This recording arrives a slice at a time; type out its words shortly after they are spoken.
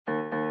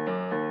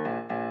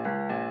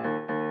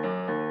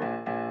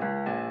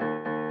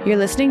You're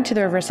listening to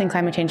the Reversing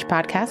Climate Change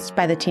podcast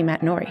by the team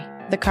at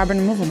Nori, the carbon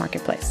removal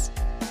marketplace.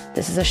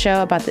 This is a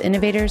show about the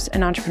innovators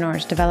and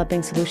entrepreneurs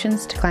developing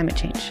solutions to climate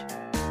change.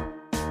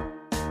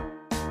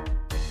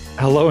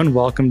 Hello and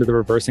welcome to the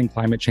Reversing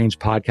Climate Change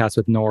podcast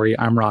with Nori.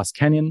 I'm Ross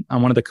Kenyon.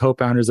 I'm one of the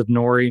co-founders of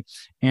Nori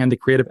and the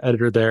creative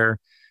editor there.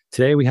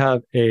 Today we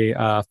have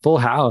a full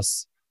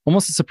house,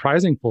 almost a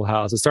surprising full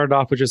house. It started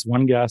off with just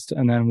one guest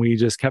and then we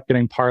just kept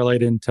getting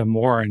parlayed into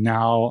more. And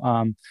now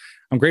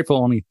I'm grateful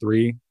only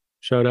 3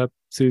 showed up,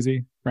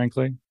 Susie,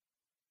 frankly.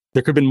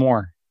 There could have been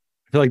more.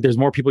 I feel like there's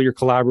more people you're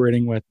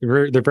collaborating with.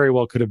 There very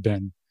well could have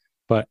been.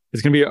 But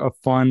it's going to be a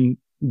fun,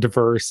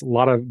 diverse, a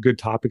lot of good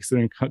topics that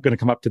are going to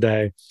come up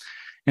today.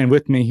 And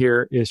with me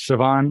here is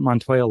Siobhan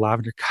Montoya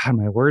Lavender. God,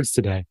 my words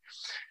today.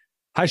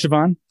 Hi,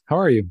 Siobhan. How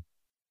are you?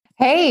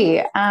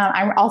 Hey,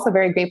 I'm also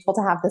very grateful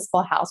to have this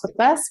full house with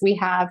us. We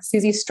have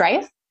Susie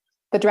Strife,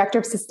 the Director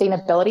of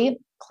Sustainability,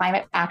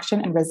 Climate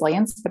Action, and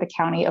Resilience for the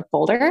County of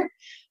Boulder.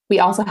 We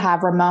also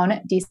have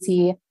Ramon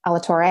DC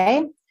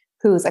Alatorre,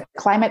 who's a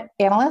climate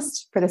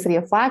analyst for the city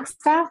of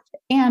Flagstaff,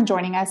 and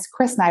joining us,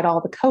 Chris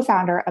Neidl, the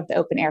co-founder of the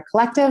Open Air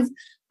Collective,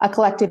 a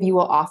collective you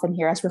will often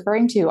hear us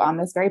referring to on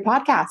this very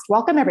podcast.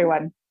 Welcome,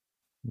 everyone.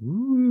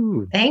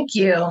 Ooh. Thank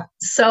you.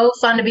 So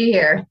fun to be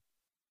here.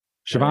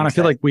 Siobhan, I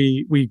feel like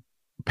we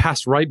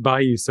passed right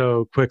by you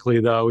so quickly,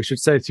 though. We should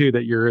say, too,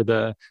 that you're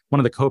one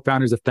of the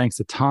co-founders of Thanks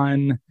a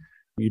Ton.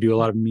 You do a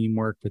lot of meme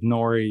work with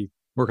Nori,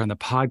 work on the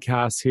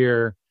podcast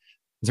here.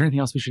 Is there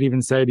anything else we should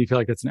even say? Do you feel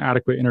like that's an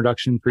adequate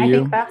introduction for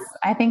you?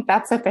 I think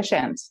that's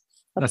sufficient.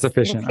 That's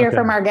sufficient. Let's hear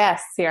from our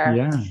guests here.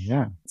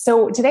 Yeah.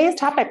 So today's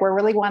topic, we're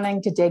really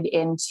wanting to dig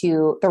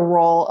into the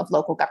role of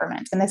local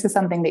government. And this is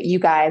something that you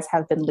guys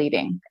have been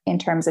leading in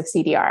terms of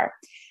CDR.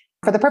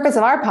 For the purpose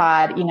of our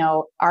pod,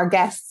 our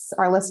guests,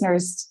 our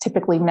listeners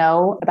typically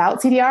know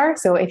about CDR.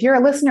 So if you're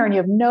a listener and you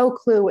have no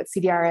clue what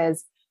CDR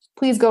is,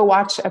 please go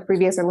watch a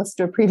previous or listen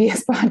to a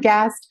previous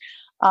podcast.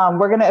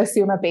 We're going to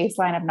assume a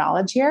baseline of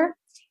knowledge here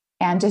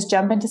and just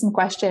jump into some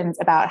questions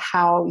about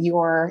how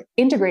you're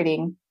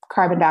integrating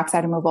carbon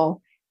dioxide removal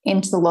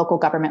into the local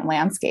government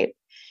landscape.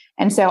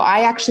 And so I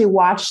actually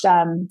watched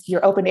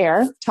your Open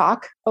Air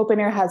talk. Open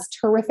Air has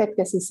terrific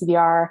This is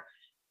CDR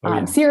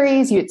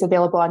series. It's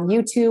available on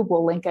YouTube.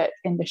 We'll link it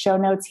in the show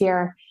notes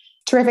here.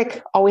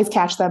 Terrific. Always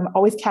catch them.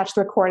 Always catch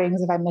the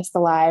recordings if I miss the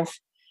live.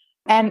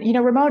 And,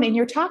 Ramon, in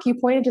your talk, you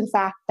pointed to the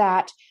fact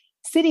that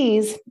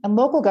cities and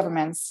local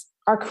governments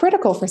are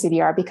critical for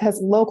CDR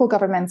because local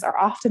governments are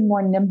often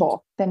more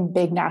nimble than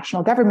big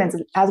national governments.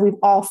 As we've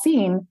all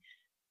seen,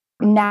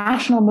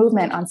 national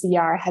movement on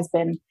CDR has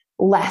been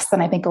less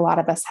than I think a lot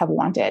of us have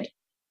wanted.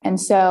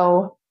 And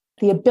so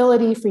the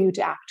ability for you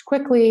to act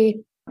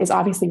quickly is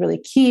obviously really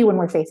key when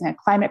we're facing a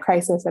climate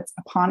crisis that's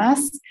upon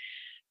us.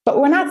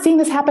 But we're not seeing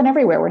this happen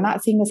everywhere. We're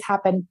not seeing this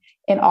happen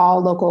in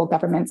all local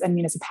governments and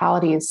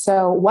municipalities.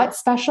 So what's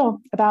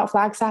special about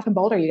Flagstaff and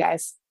Boulder, you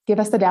guys?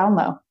 Give us the down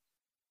low.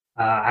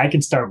 I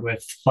can start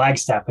with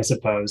Flagstaff, I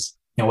suppose.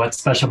 What's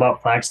special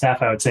about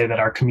Flagstaff? I would say that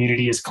our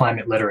community is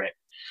climate literate.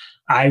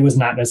 I was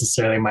not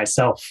necessarily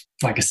myself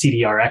like a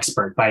CDR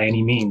expert by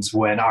any means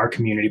when our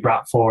community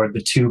brought forward the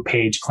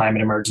 2-page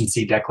climate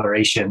emergency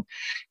declaration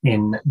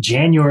in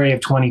January of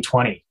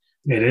 2020.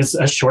 It is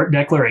a short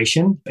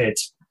declaration.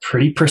 It's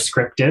pretty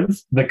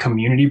prescriptive. The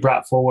community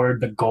brought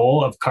forward the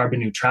goal of carbon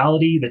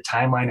neutrality, the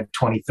timeline of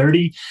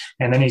 2030.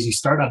 And then as you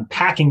start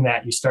unpacking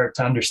that, you start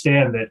to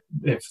understand that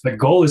if the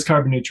goal is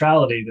carbon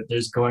neutrality, that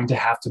there's going to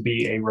have to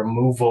be a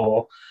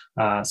removal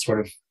sort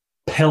of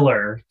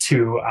pillar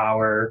to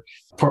our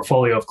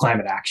portfolio of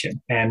climate action.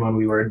 And when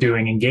we were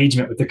doing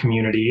engagement with the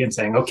community and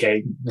saying,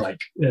 okay,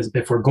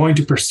 if we're going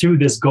to pursue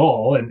this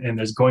goal and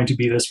there's going to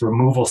be this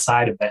removal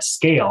side of that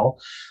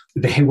scale,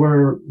 they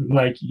were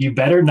like, you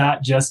better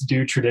not just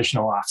do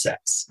traditional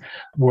offsets.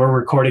 We're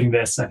recording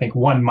this, I think,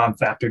 1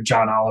 month after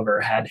John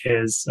Oliver had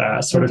his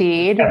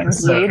Indeed.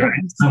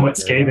 somewhat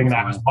scathing. And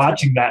I was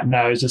watching that and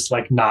I was just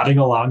like nodding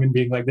along and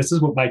being like, this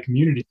is what my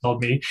community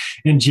told me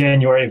in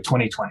January of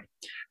 2020,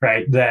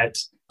 right? That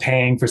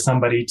paying for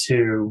somebody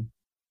to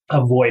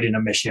avoid an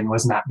emission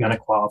was not going to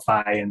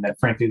qualify. And that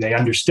frankly, they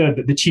understood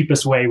that the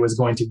cheapest way was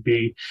going to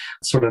be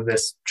sort of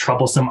this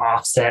troublesome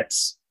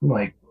offsets,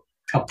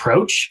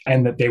 approach,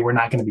 and that they were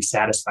not going to be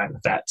satisfied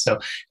with that. So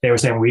they were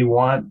saying, we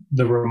want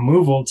the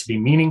removal to be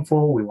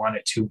meaningful. We want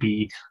it to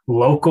be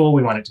local.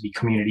 We want it to be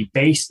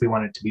community-based. We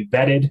want it to be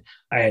vetted.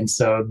 And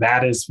so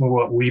that is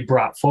what we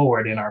brought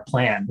forward in our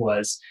plan,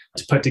 was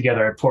to put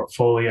together a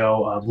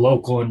portfolio of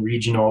local and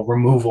regional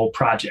removal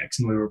projects.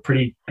 And we were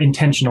pretty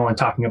intentional in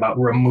talking about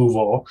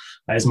removal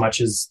as much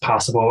as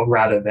possible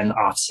rather than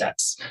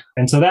offsets.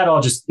 And so that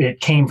all it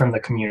came from the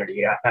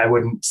community. I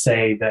wouldn't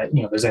say that,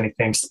 there's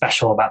anything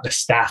special about the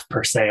staff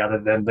per se,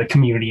 other than the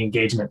community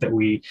engagement that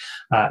we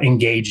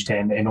engaged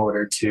in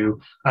order to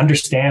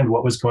understand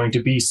what was going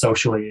to be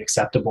socially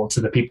acceptable to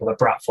the people that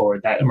brought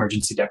forward that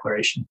emergency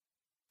declaration.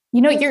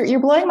 You're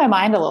blowing my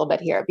mind a little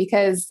bit here,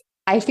 because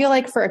I feel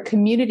like for a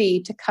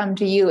community to come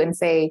to you and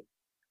say,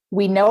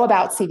 we know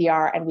about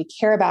CDR and we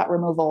care about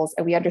removals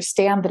and we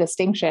understand the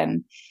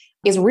distinction,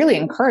 is really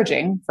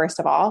encouraging, first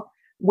of all.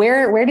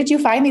 Where did you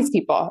find these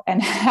people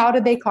and how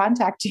did they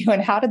contact you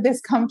and how did this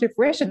come to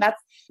fruition?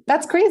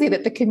 That's crazy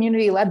that the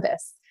community led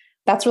this.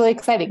 That's really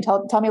exciting.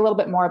 Tell me a little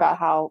bit more about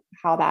how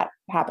that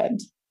happened.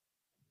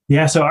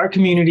 Yeah, so our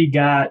community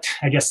got,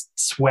 I guess,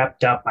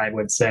 swept up, I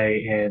would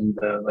say, in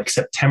the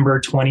September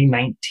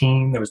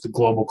 2019. There was the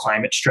global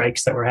climate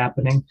strikes that were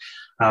happening.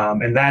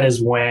 And that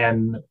is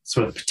when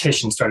sort of the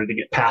petition started to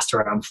get passed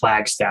around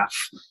Flagstaff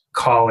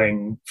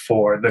calling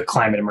for the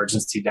climate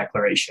emergency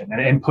declaration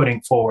and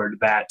putting forward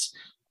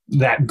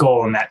that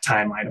goal and that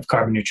timeline of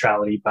carbon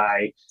neutrality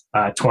by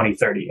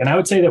 2030. And I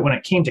would say that when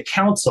it came to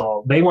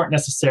council, they weren't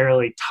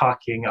necessarily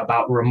talking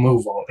about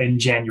removal in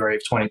January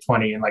of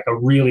 2020 in like a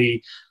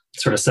really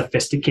sort of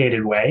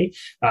sophisticated way.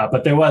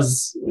 But they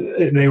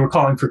were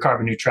calling for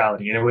carbon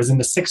neutrality. And it was in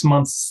the 6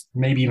 months,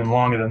 maybe even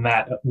longer than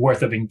that,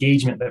 worth of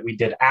engagement that we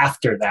did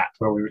after that,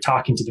 where we were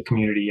talking to the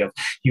community of,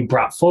 you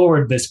brought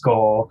forward this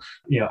goal,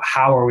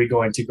 how are we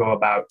going to go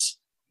about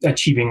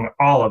achieving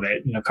all of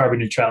it? Carbon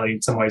neutrality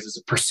in some ways is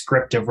a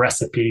prescriptive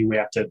recipe. We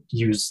have to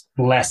use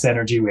less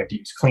energy, we have to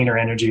use cleaner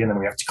energy, and then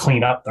we have to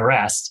clean up the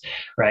rest,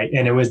 right?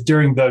 And it was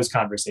during those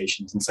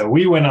conversations. And so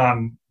we went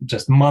on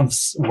just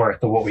months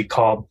worth of what we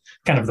called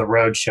kind of the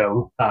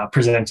roadshow,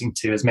 presenting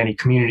to as many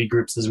community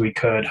groups as we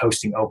could,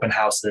 hosting open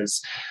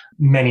houses,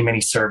 many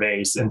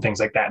surveys and things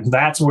like that. And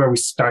that's where we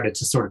started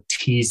to sort of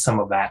tease some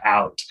of that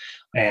out.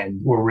 And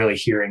we're really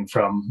hearing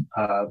from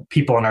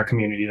people in our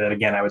community that,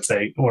 again, I would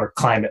say, were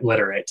climate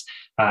literate.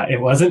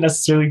 It wasn't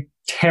necessarily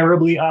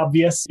terribly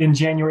obvious in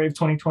January of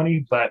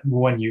 2020, but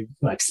when you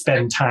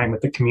spend time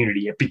with the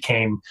community, it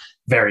became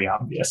very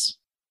obvious.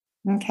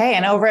 Okay.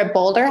 And over at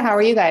Boulder, how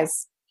are you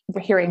guys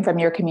hearing from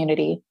your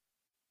community?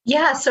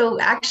 Yeah, so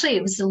actually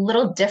it was a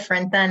little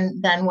different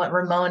than what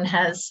Ramon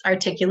has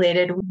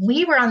articulated.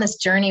 We were on this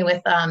journey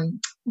with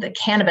the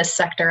cannabis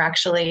sector,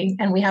 actually,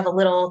 and we have a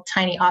little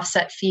tiny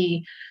offset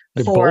fee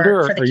for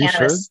the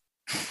cannabis.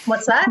 Sure?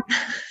 What's that?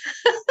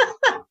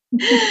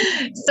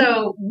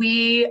 So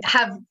we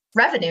have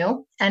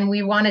revenue and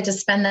we wanted to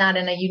spend that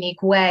in a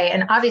unique way.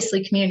 And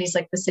obviously communities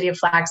like the city of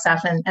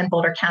Flagstaff and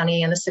Boulder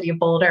County and the city of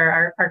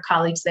Boulder, our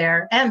colleagues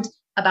there, and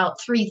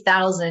about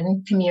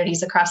 3,000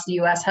 communities across the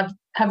US have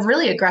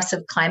really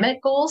aggressive climate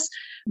goals,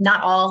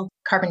 not all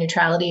carbon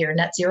neutrality or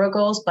net zero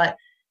goals. But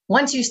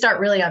once you start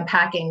really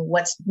unpacking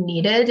what's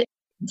needed,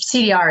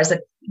 CDR is an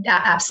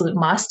absolute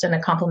must and a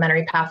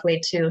complementary pathway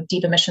to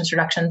deep emissions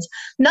reductions.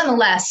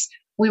 Nonetheless,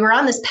 we were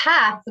on this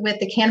path with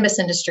the cannabis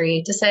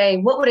industry to say,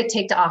 what would it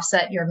take to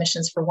offset your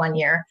emissions for 1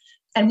 year?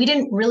 And we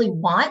didn't really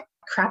want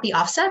crappy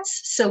offsets.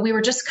 So we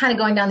were just kind of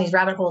going down these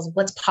rabbit holes of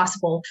what's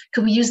possible.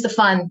 Could we use the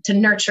fund to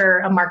nurture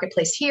a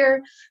marketplace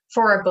here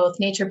for both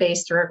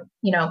nature-based or,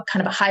 kind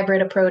of a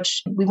hybrid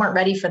approach? We weren't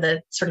ready for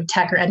the sort of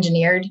tech or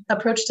engineered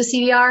approach to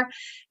CDR.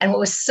 And what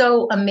was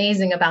so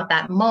amazing about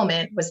that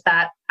moment was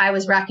that I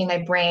was racking my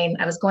brain.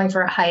 I was going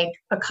for a hike.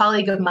 A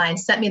colleague of mine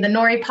sent me the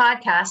NORI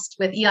podcast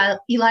with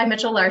Eli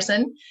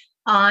Mitchell-Larsen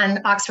on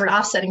Oxford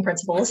offsetting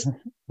principles. Wow.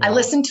 I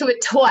listened to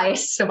it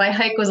twice. So my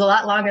hike was a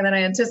lot longer than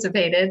I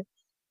anticipated.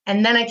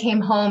 And then I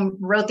came home,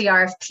 wrote the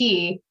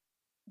RFP,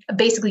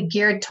 basically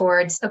geared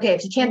towards, okay,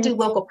 if you can't do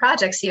local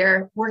projects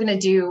here, we're going to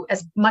do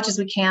as much as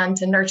we can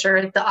to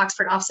nurture the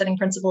Oxford offsetting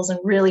principles and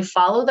really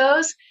follow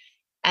those.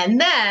 And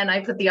then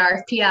I put the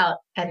RFP out,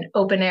 and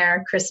Open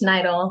Air, Chris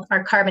Neidl,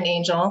 our carbon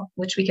angel,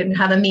 which we can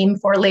have a meme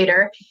for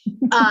later,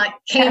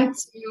 came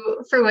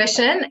to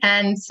fruition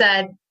and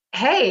said,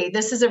 hey,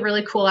 this is a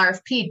really cool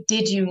RFP.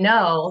 Did you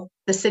know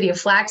the city of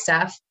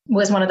Flagstaff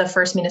was one of the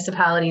first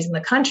municipalities in the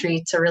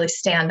country to really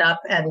stand up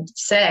and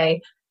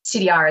say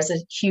CDR is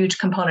a huge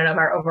component of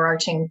our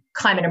overarching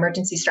climate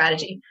emergency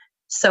strategy?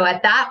 So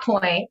at that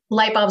point,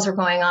 light bulbs were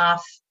going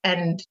off,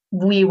 and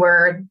we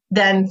were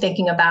then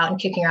thinking about and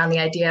kicking around the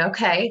idea,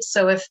 okay,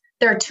 so if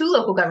there are 2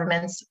 local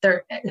governments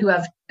who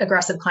have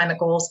aggressive climate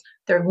goals,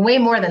 there are way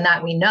more than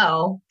that we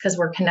know, because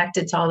we're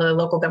connected to all the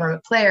local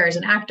government players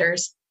and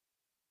actors.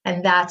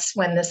 And that's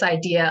when this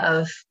idea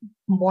of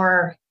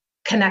more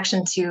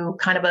connection to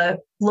kind of a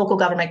local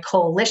government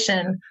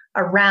coalition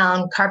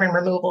around carbon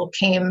removal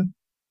came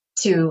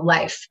to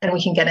life. And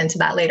we can get into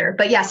that later.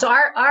 But yeah, so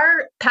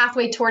our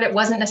pathway toward it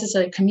wasn't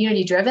necessarily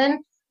community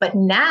driven, but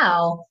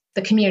now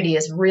the community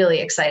is really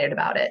excited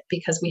about it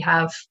because we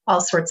have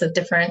all sorts of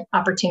different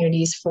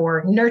opportunities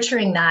for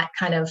nurturing that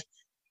kind of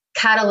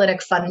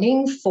catalytic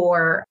funding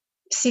for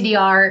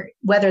CDR,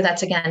 whether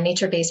that's, again,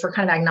 nature-based, we're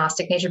kind of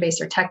agnostic,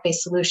 nature-based or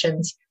tech-based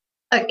solutions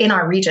in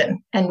our region.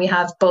 And we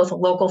have both a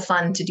local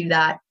fund to do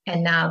that,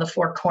 and now the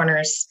Four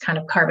Corners kind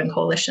of carbon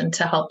coalition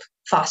to help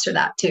foster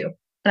that too.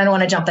 And I don't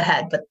want to jump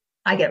ahead, but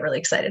I get really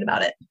excited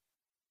about it.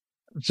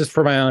 Just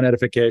for my own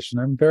edification,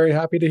 I'm very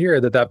happy to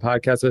hear that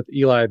podcast with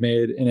Eli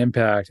made an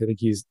impact. I think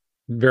he's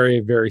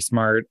very, very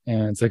smart,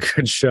 and it's a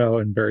good show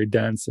and very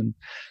dense. And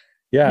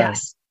yeah.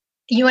 Yes.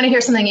 You want to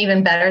hear something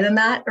even better than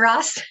that,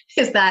 Ross?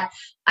 Is that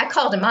I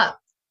called him up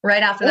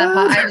right after that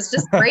pod. I was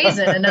just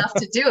brazen enough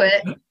to do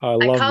it.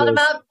 I called him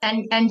up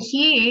and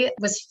he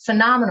was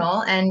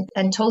phenomenal and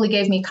totally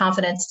gave me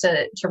confidence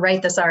to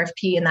write this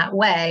RFP in that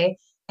way.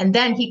 And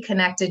then he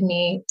connected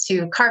me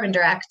to Carbon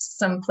Direct,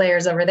 some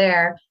players over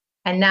there.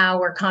 And now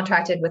we're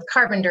contracted with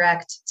Carbon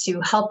Direct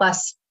to help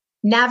us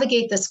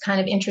navigate this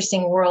kind of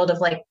interesting world of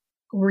like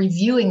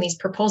reviewing these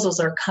proposals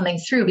that are coming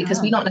through,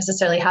 because we don't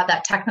necessarily have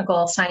that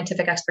technical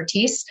scientific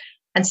expertise.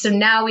 And so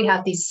now we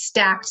have these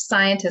stacked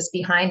scientists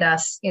behind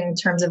us in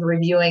terms of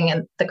reviewing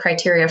and the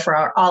criteria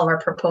for all of our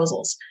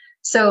proposals.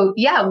 So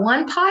yeah,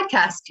 one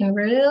podcast can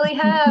really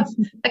have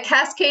a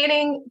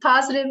cascading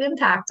positive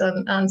impact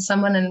on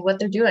someone and what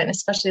they're doing,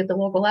 especially at the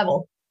local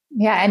level.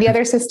 Yeah. And the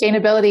other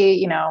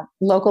sustainability,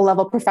 local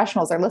level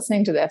professionals are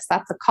listening to this.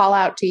 That's a call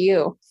out to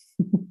you.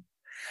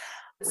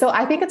 So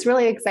I think it's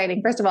really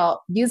exciting. First of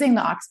all, using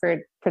the Oxford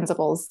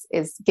principles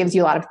gives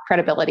you a lot of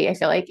credibility, I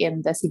feel like,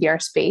 in the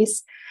CDR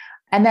space.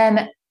 And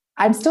then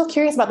I'm still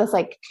curious about this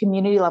like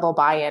community level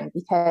buy-in,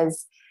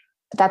 because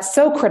that's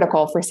so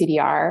critical for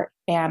CDR.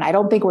 And I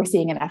don't think we're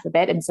seeing enough of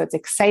it. And so it's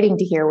exciting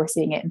to hear we're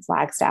seeing it in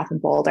Flagstaff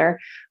and Boulder.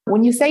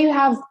 When you say you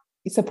have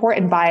support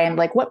and buy-in,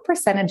 like what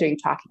percentage are you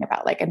talking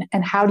about? Like,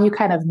 and how do you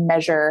kind of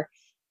measure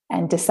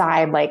and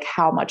decide like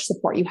how much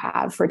support you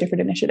have for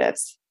different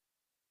initiatives?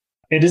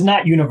 It is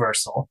not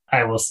universal,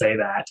 I will say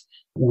that.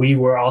 We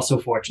were also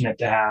fortunate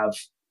to have,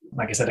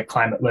 like I said, a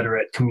climate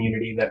literate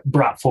community that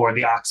brought forward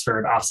the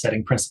Oxford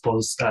offsetting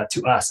principles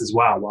to us as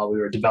well while we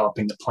were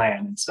developing the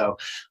plan. And so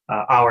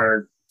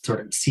our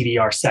sort of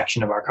CDR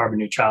section of our carbon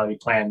neutrality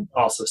plan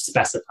also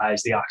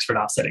specifies the Oxford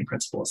offsetting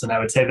principles. And I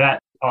would say that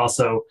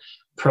also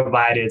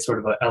provided sort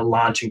of a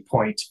launching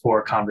point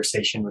for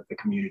conversation with the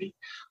community.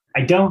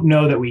 I don't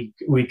know that we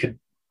could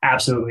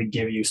absolutely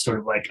give you sort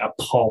of like a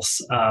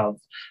pulse of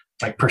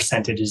like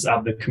percentages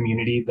of the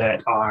community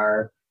that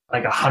are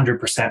like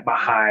 100%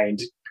 behind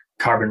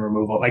carbon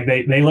removal. Like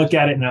they look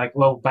at it and they're like,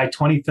 well, by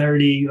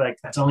 2030, like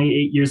that's only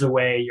 8 years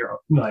away. You're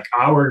like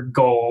our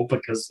goal,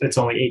 because it's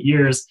only 8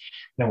 years,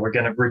 and we're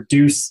going to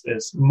reduce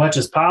as much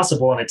as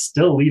possible. And it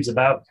still leaves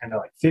about kind of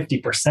like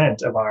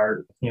 50% of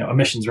our,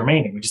 emissions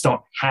remaining. We just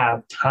don't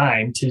have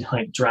time to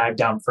like drive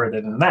down further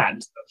than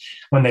that. So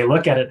when they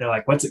look at it, they're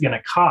like, what's it going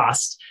to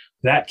cost?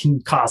 That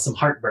can cause some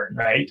heartburn,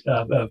 right?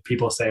 Of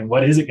people saying,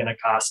 what is it going to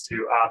cost to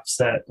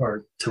offset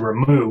or to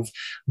remove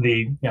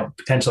the,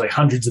 potentially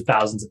hundreds of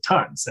thousands of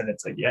tons? And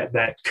it's like, yeah,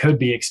 that could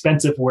be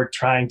expensive. We're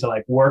trying to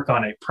like work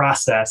on a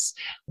process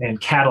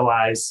and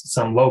catalyze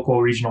some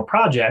local regional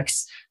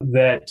projects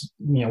that,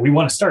 we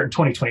want to start in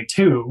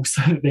 2022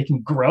 so that they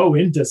can grow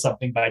into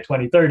something by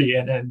 2030.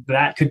 And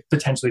that could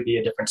potentially be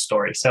a different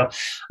story. So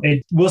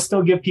it will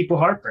still give people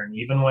heartburn,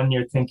 even when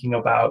you're thinking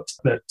about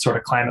the sort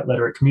of climate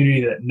literate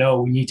community that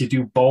we need to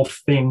do both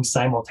things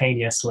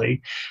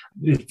simultaneously.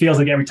 It feels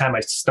like every time I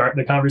start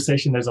the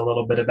conversation, there's a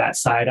little bit of that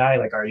side eye.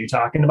 Like, are you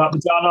talking about the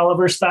John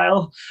Oliver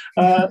style?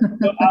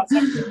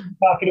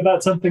 Talking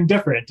about something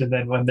different. And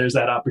then when there's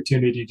that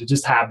opportunity to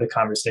just have the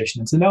conversation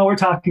and say, no, we're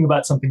talking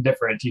about something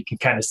different, you can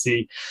kind of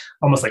see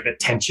almost like the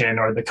tension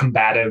or the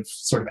combative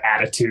sort of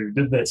attitude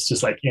that's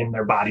just like in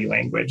their body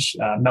language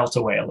melt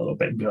away a little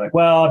bit and be like,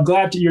 well, I'm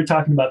glad you're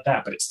talking about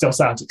that, but it still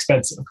sounds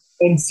expensive.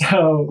 And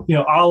so,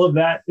 all of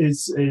that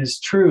is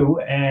true.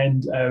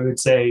 And I would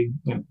say,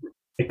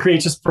 it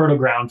creates just fertile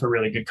ground for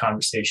really good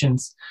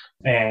conversations.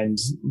 And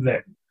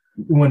that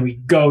when we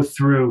go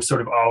through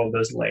sort of all of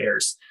those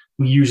layers,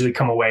 we usually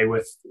come away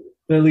with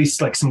at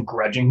least like some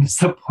grudging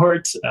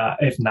support,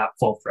 if not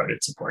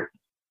full-throated support.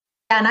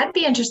 And I'd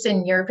be interested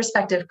in your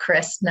perspective,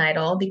 Chris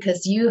Neidl,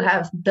 because you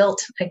have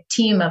built a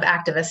team of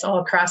activists all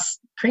across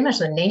pretty much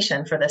the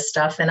nation for this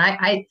stuff. And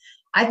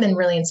I've been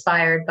really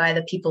inspired by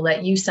the people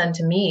that you send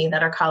to me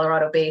that are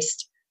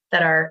Colorado-based,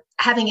 that are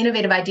having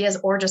innovative ideas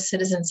or just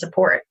citizen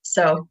support.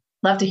 So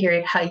love to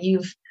hear how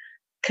you've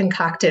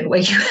concocted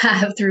what you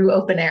have through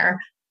Open Air.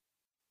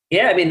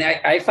 Yeah, I mean,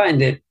 I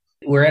find that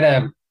we're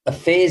at a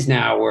phase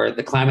now where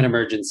the climate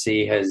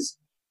emergency has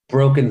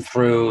broken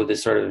through the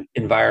sort of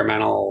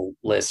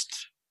environmentalist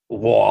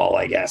wall,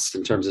 I guess,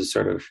 in terms of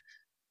sort of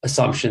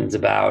assumptions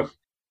about,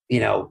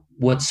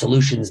 what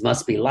solutions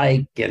must be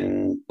like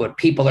and what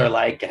people are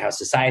like and how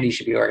society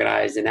should be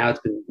organized. And now it's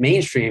been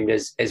mainstreamed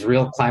as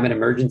real climate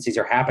emergencies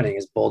are happening,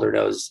 as Boulder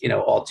knows,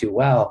 all too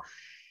well.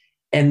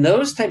 And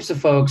those types of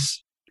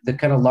folks, the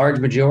kind of large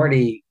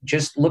majority,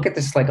 just look at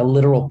this like a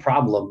literal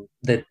problem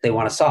that they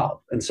want to solve.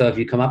 And so if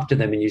you come up to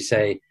them and you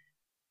say,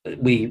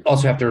 we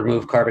also have to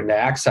remove carbon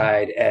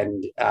dioxide,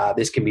 and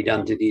this can be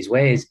done through these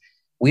ways,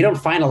 we don't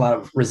find a lot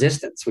of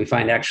resistance. We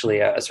find actually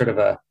a sort of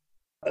a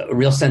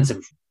real sense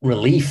of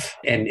relief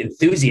and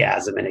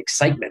enthusiasm and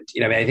excitement.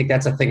 I think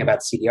that's a thing about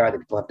CDR that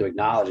people have to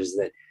acknowledge, is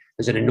that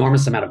there's an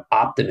enormous amount of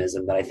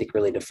optimism that I think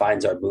really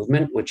defines our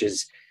movement, which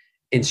is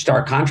in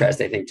stark contrast,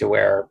 I think, to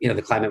where,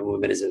 the climate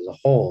movement is as a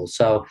whole.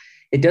 So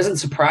it doesn't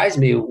surprise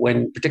me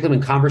particularly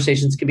when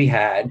conversations can be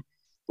had,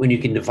 when you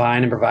can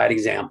define and provide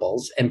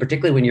examples, and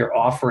particularly when you're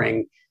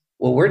offering,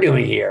 what we're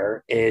doing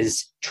here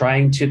is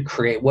trying to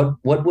create what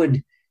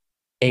would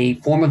a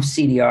form of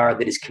CDR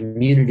that is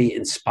community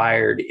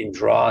inspired and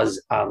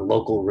draws on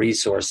local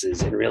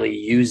resources and really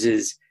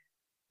uses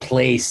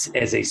place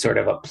as a sort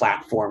of a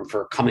platform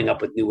for coming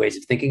up with new ways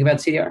of thinking about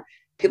CDR,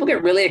 people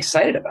get really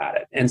excited about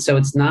it. And so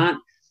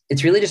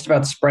it's really just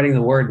about spreading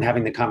the word and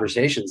having the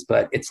conversations,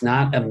 but it's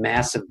not a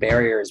massive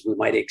barrier as we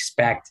might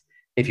expect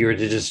if you were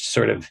to just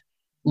sort of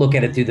look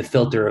at it through the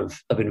filter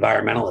of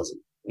environmentalism.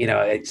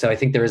 So I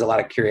think there is a lot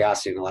of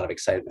curiosity and a lot of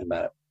excitement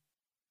about it.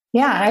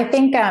 Yeah, and I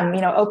think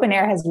open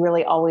air has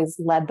really always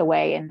led the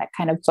way in that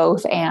kind of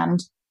both and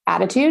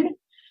attitude.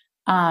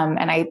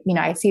 And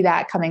I see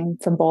that coming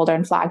from Boulder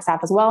and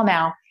Flagstaff as well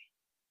now.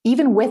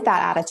 Even with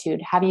that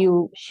attitude, have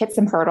you hit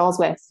some hurdles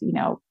with,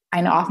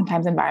 I know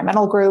oftentimes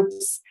environmental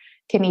groups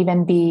can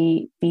even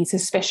be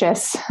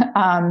suspicious.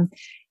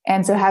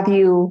 And so have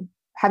you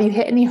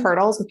hit any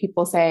hurdles with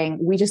people saying,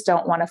 we just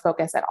don't want to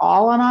focus at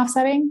all on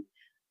offsetting?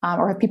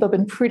 Or have people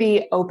been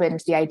pretty open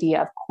to the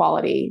idea of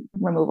quality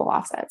removal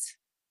offsets?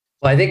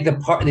 Well, I think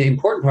the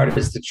important part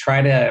is to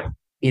try to,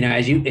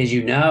 as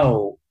you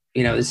know,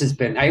 this has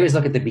been, I always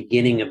look at the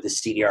beginning of the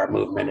CDR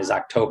movement as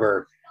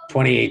October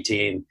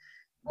 2018,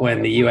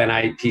 when the UN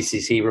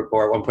IPCC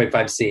report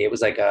 1.5C, it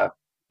was like a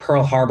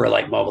Pearl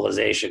Harbor-like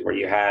mobilization where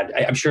you had,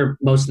 I'm sure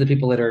most of the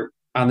people that are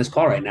on this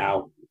call right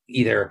now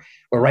either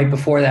were right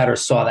before that or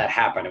saw that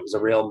happen. It was a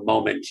real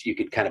moment you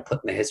could kind of put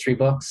in the history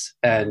books.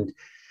 And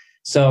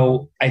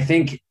so I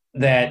think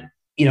that,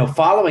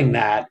 following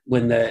that,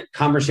 when the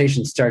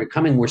conversation started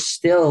coming, we're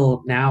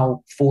still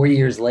now 4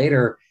 years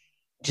later,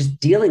 just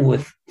dealing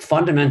with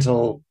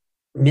fundamental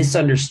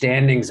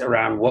misunderstandings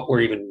around what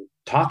we're even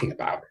talking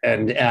about.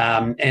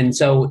 And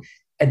so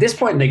at this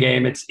point in the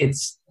game,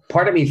 it's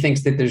part of me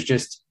thinks that there's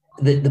just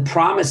the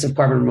promise of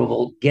carbon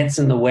removal gets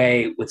in the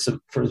way with some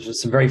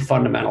very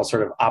fundamental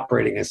sort of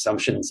operating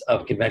assumptions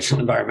of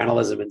conventional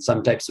environmentalism in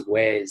some types of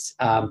ways.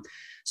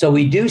 So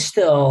we do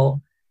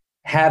still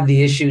have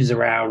the issues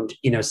around,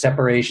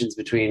 separations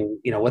between,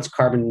 what's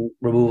carbon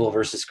removal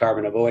versus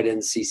carbon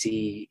avoidance,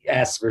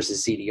 CCS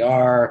versus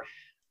CDR.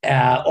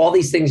 All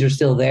these things are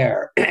still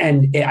there.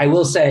 And I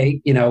will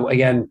say,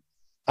 again,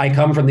 I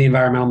come from the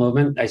environmental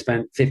movement. I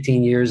spent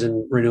 15 years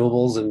in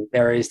renewables in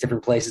various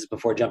different places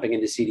before jumping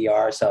into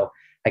CDR. So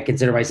I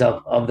consider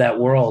myself of that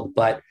world.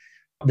 But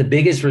the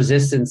biggest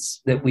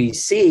resistance that we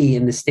see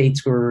in the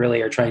states where we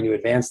really are trying to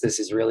advance this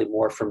is really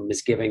more from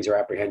misgivings or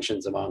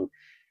apprehensions among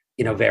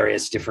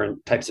various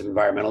different types of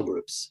environmental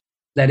groups.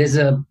 That is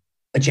a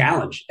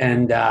challenge,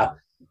 and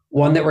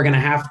one that we're going to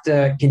have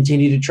to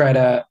continue to try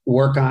to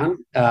work on.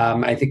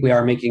 I think we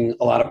are making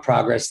a lot of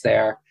progress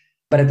there.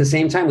 But at the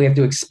same time, we have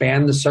to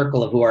expand the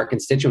circle of who our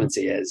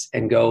constituency is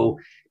and go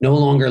no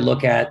longer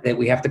look at that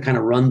we have to kind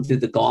of run through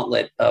the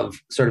gauntlet of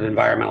sort of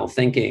environmental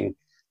thinking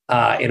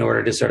in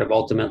order to sort of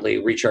ultimately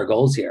reach our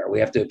goals here.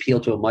 We have to appeal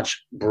to a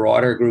much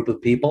broader group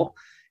of people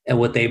and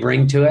what they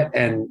bring to it.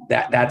 And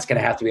that's going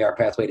to have to be our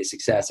pathway to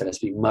success. It has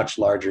to be much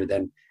larger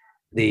than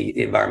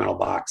the environmental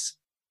box.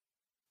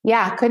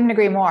 Yeah, couldn't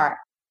agree more.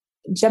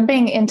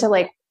 Jumping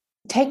into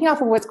taking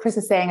off of what Chris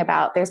is saying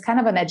about there's kind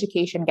of an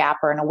education gap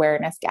or an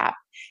awareness gap.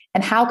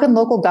 And how can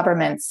local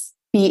governments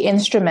be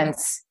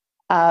instruments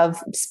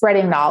of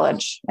spreading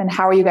knowledge? And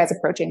how are you guys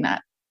approaching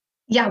that?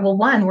 Yeah, well,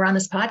 one, we're on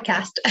this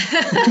podcast.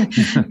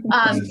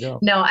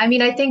 No, I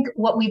mean, I think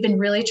what we've been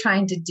really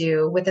trying to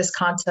do with this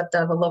concept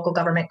of a local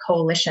government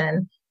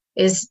coalition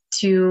is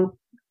to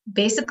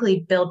basically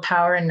build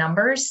power in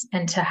numbers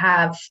and to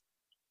have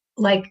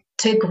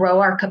to grow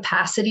our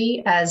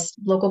capacity as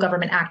local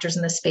government actors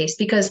in this space.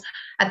 Because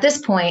at this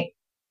point,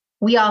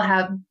 we all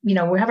have, we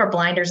have our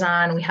blinders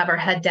on, we have our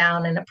head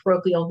down in a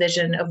parochial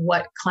vision of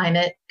what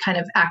climate kind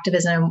of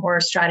activism or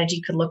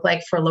strategy could look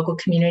like for a local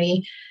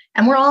community.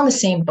 And we're all in the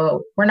same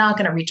boat. We're not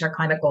going to reach our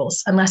climate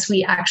goals unless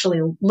we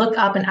actually look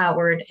up and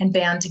outward and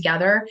band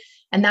together.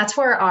 And that's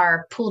where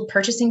our pooled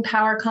purchasing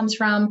power comes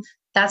from.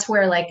 That's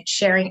where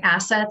sharing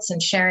assets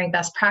and sharing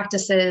best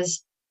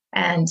practices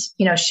and,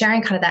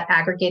 sharing kind of that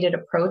aggregated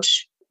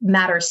approach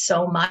matters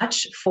so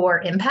much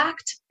for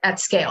impact at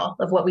scale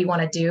of what we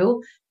want to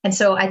do. And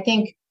so I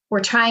think we're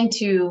trying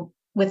to,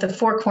 with the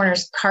Four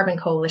Corners Carbon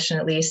Coalition,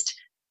 at least,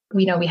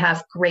 we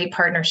have great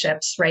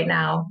partnerships right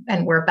now,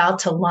 and we're about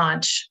to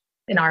launch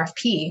an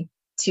RFP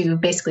to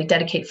basically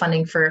dedicate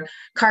funding for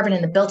carbon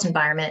in the built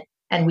environment.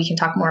 And we can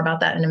talk more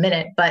about that in a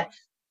minute. But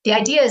the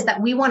idea is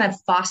that we want to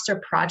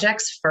foster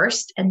projects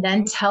first and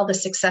then tell the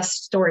success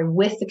story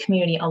with the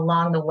community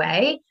along the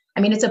way.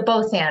 I mean, it's a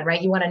both and,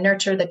 right? You want to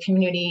nurture the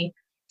community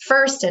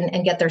first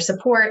and get their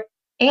support.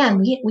 And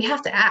we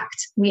have to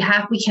act. We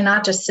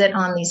cannot just sit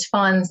on these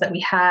funds that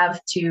we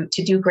have to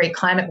do great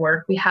climate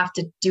work. We have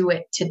to do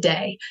it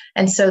today.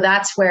 And so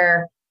that's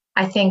where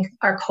I think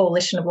our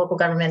coalition of local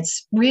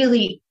governments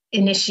really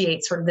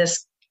initiates sort of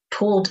this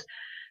pooled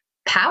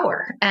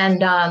power.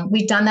 And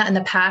we've done that in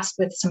the past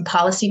with some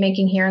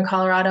policymaking here in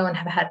Colorado and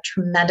have had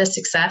tremendous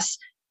success.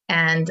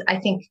 And I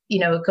think,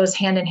 it goes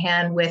hand in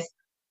hand with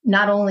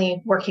not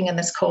only working in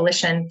this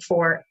coalition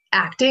for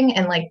acting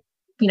and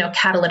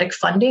catalytic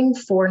funding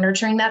for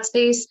nurturing that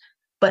space,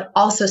 but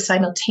also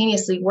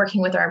simultaneously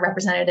working with our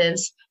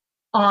representatives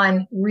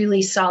on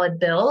really solid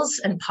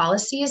bills and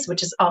policies,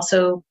 which has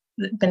also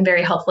been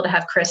very helpful to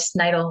have Chris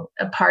Neidl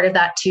a part of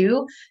that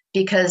too,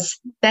 because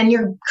then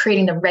you're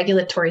creating the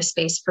regulatory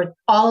space for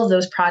all of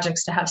those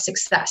projects to have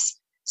success.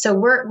 So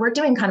we're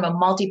doing kind of a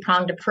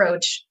multi-pronged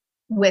approach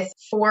with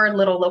 4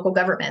 little local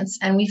governments.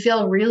 And we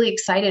feel really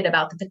excited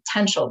about the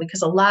potential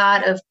because a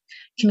lot of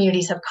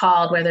communities have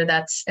called, whether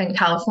that's in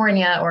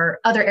California or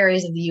other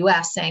areas of the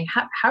US, saying,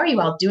 how are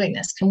you all doing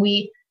this? Can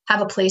we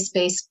have a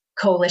place-based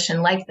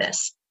coalition like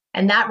this?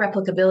 And that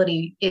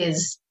replicability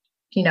is,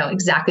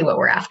 exactly what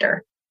we're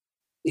after.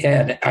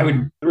 Yeah, I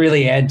would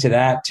really add to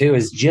that too,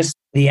 is just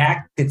the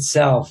act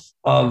itself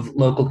of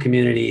local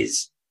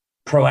communities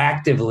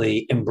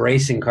proactively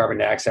embracing carbon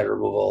dioxide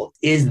removal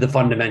is the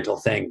fundamental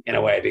thing in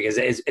a way, because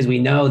as we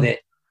know that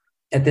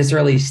at this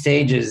early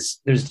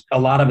stages, there's a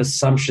lot of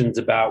assumptions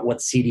about what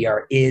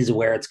CDR is,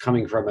 where it's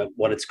coming from, and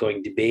what it's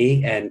going to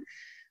be. And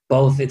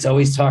both, it's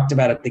always talked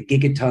about at the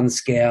gigaton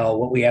scale,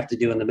 what we have to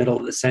do in the middle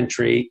of the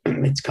century.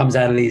 It comes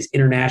out of these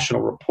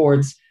international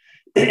reports.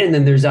 And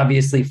then there's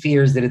obviously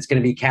fears that it's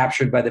going to be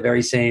captured by the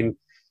very same,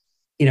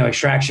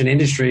 extraction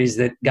industries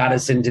that got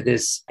us into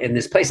this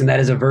place. And that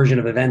is a version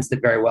of events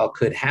that very well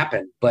could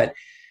happen. But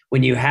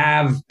when you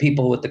have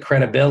people with the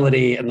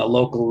credibility and the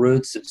local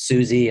roots of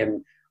Susie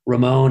and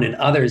Ramon and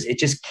others, it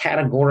just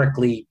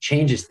categorically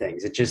changes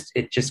things. It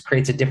just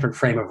creates a different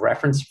frame of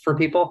reference for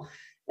people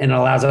and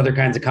allows other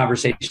kinds of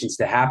conversations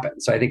to happen.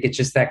 So I think it's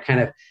just that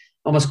kind of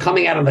almost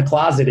coming out of the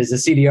closet as a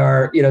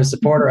CDR,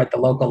 supporter at the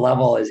local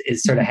level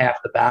is sort of half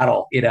the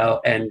battle,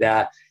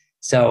 and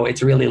so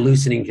it's really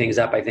loosening things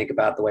up, I think,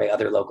 about the way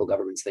other local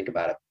governments think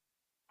about it.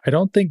 I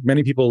don't think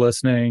many people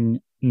listening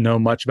know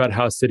much about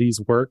how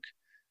cities work.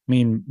 I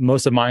mean,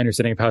 most of my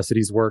understanding of how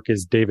cities work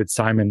is David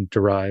Simon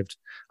derived.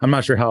 I'm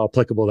not sure how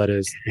applicable that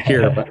is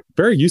here, but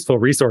very useful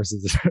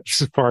resources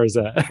as far as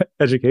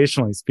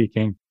educationally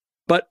speaking.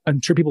 But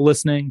I'm sure people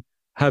listening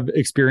have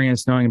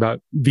experience knowing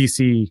about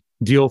VC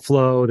deal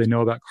flow. They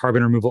know about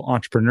carbon removal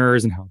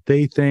entrepreneurs and how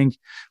they think.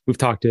 We've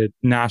talked to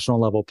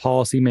national level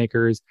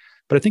policymakers,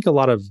 but I think a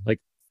lot of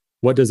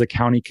what does a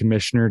county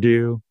commissioner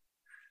do?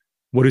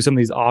 What do some of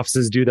these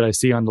offices do that I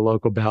see on the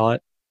local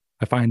ballot?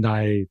 I find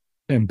I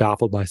am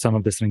baffled by some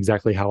of this and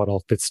exactly how it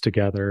all fits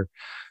together.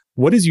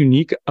 What is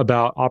unique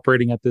about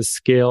operating at this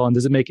scale? And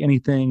does it make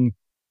anything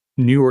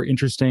new or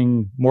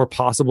interesting more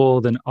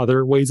possible than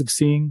other ways of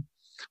seeing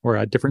or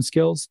at different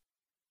scales?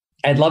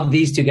 I'd love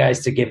these two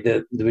guys to give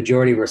the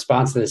majority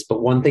response to this,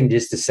 but one thing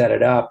just to set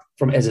it up,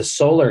 as a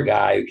solar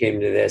guy who came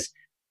to this,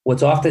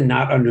 what's often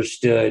not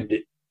understood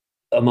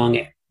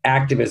among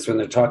activists when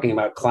they're talking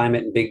about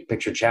climate and big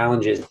picture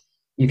challenges,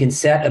 you can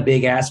set a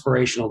big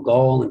aspirational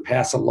goal and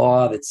pass a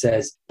law that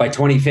says by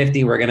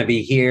 2050, we're going to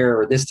be here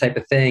or this type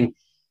of thing.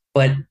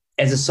 But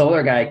as a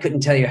solar guy, I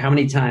couldn't tell you how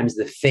many times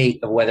the fate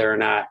of whether or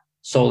not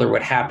solar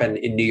would happen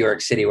in New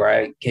York City, where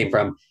I came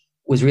from,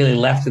 was really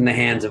left in the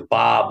hands of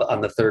Bob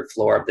on the 3rd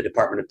floor of the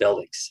Department of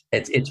Buildings.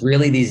 It's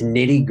really these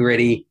nitty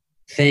gritty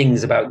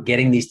things about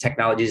getting these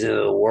technologies into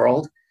the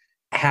world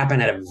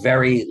happen at a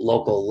very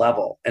local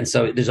level. And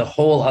so there's a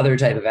whole other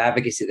type of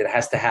advocacy that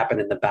has to happen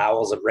in the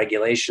bowels of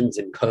regulations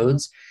and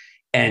codes.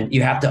 And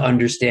you have to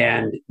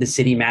understand the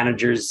city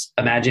manager's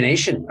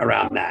imagination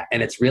around that.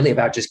 And it's really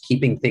about just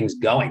keeping things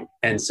going.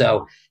 And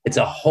so it's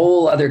a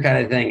whole other kind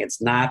of thing.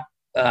 It's not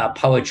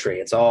poetry.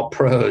 It's all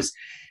prose.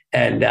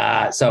 And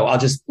so I'll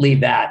just leave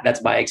that.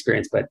 That's my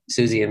experience. But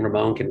Susie and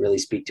Ramon can really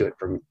speak to it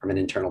from an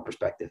internal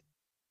perspective.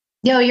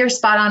 You're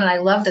spot on. And I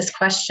love this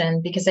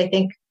question because I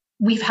think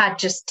we've had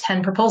just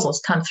 10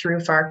 proposals come through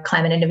for our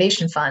Climate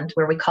Innovation Fund,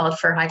 where we called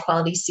for high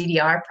quality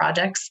CDR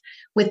projects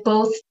with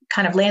both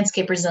kind of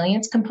landscape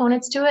resilience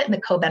components to it and the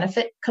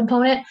co-benefit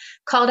component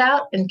called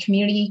out and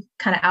community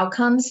kind of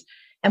outcomes.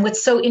 And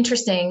what's so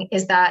interesting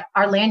is that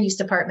our land use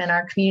department,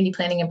 our community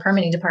planning and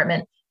permitting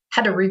department,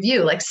 had to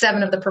review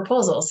 7 of the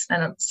proposals.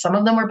 And some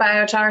of them were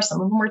biochar,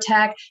 some of them were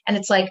tech. And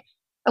it's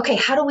okay,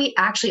 how do we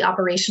actually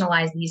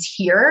operationalize these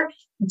here?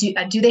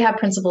 Do they have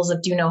principles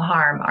of do no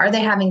harm? Are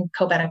they having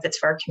co-benefits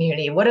for our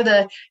community? What are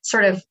the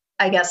sort of,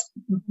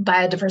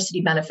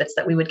 biodiversity benefits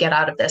that we would get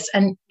out of this?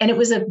 And it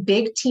was a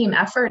big team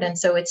effort. And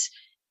so it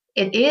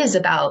is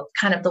about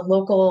kind of the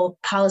local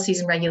policies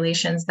and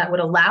regulations that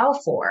would allow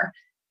for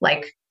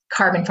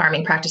carbon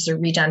farming practices or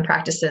regen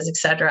practices, et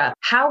cetera.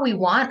 How we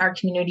want our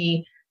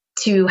community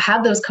to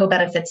have those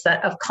co-benefits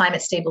of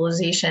climate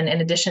stabilization,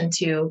 in addition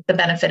to the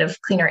benefit of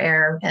cleaner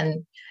air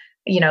and,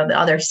 the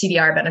other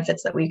CDR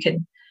benefits that we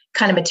could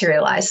kind of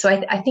materialize. So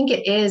I think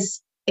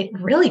it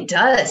really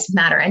does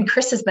matter. And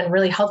Chris has been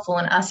really helpful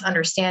in us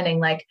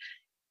understanding,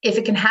 if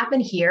it can happen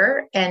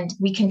here and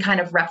we can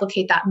kind of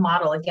replicate that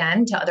model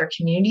again to other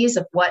communities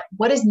of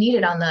what is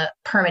needed on the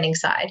permitting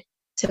side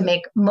to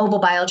make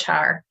mobile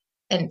biochar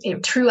a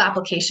true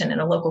application in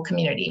a local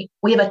community.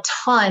 We have a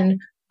ton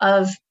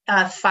of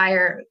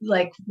fire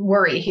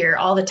worry here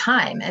all the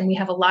time. And we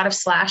have a lot of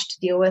slash to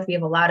deal with. We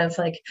have a lot of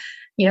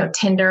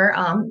tinder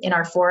in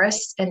our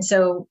forests. And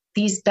so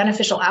these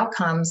beneficial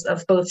outcomes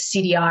of both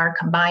CDR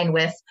combined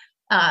with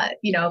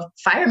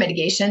fire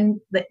mitigation,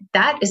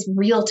 that is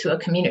real to a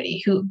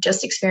community who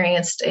just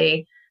experienced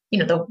the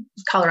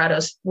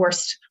Colorado's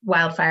worst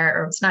wildfire,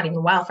 or it's not even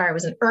a wildfire, it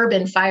was an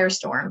urban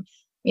firestorm,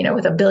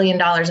 with $1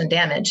 billion in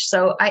damage.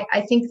 So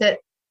I think that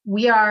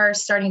we are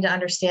starting to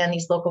understand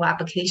these local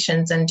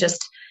applications and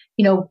just,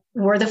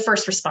 we're the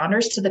first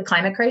responders to the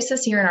climate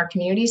crisis here in our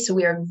community. So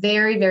we are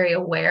very, very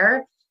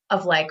aware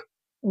of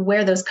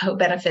where those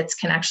co-benefits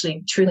can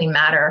actually truly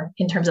matter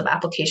in terms of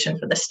application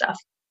for this stuff.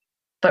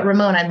 But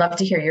Ramon, I'd love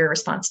to hear your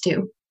response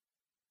too.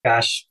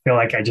 Gosh, I feel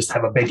like I just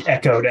have a big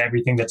echo to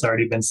everything that's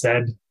already been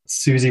said.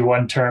 Susie,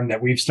 one term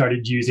that we've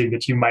started using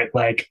that you might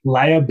like,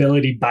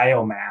 liability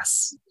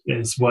biomass,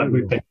 is what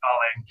we've been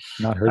calling.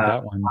 Not heard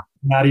that one.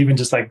 Not even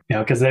just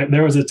because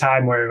there was a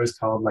time where it was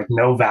called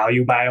no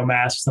value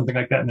biomass or something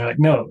like that. And they're like,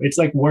 no, it's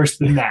worse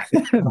than that.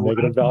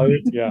 Negative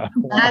value. Yeah.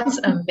 That's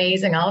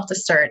amazing. I'll have to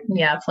start,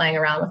 playing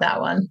around with that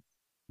one.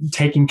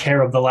 Taking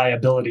care of the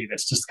liability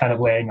that's just kind of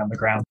laying on the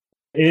ground.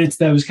 It's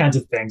those kinds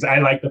of things. I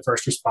like the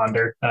first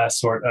responder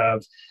sort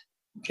of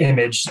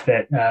image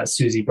that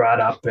Susie brought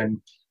up.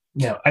 And,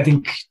 I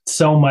think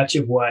so much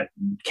of what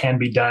can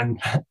be done,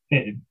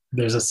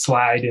 there's a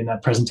slide in a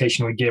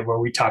presentation we give where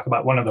we talk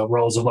about one of the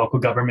roles of local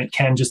government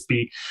can just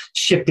be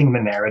shifting the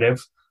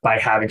narrative by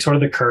having sort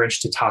of the courage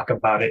to talk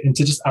about it and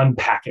to just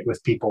unpack it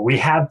with people. We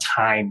have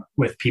time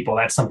with people.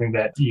 That's something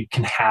that you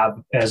can have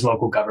as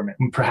local government.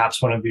 And perhaps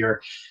one of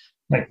your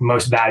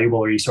most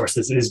valuable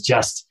resources is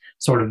just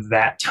sort of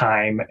that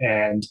time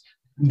and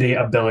the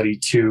ability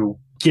to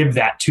give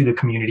that to the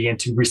community and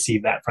to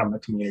receive that from the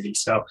community.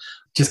 So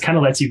just kind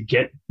of lets you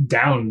get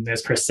down,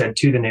 as Chris said,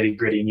 to the nitty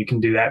gritty. And you can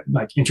do that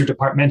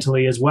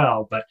interdepartmentally as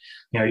well. But,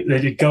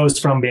 it goes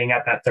from being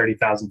at that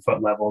 30,000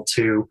 foot level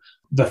to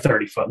the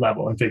 30-foot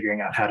level and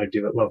figuring out how to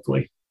do it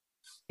locally.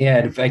 Yeah.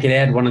 And if I could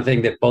add one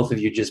thing that both of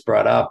you just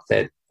brought up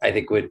that I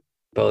think would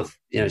both,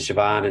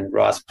 Siobhan and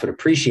Ross would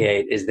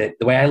appreciate, is that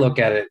the way I look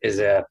at it is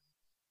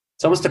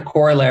it's almost a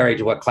corollary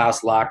to what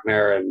Klaus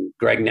Lochner and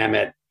Greg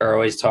Nemeth are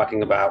always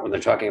talking about when they're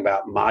talking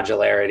about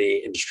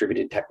modularity and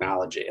distributed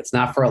technology. It's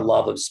not for a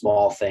love of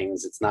small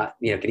things. It's not,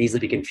 can easily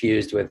be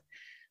confused with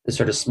the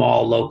sort of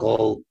small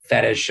local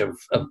fetish of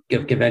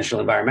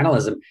conventional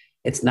environmentalism.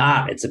 It's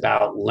not. It's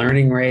about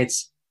learning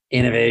rates,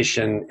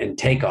 innovation, and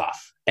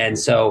takeoff. And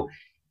so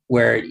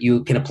where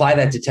you can apply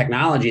that to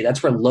technology,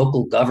 that's where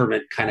local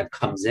government kind of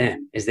comes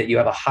in, is that you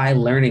have a high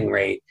learning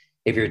rate.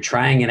 If you're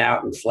trying it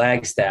out in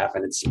Flagstaff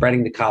and it's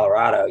spreading to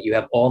Colorado, you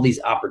have all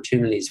these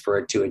opportunities for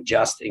it to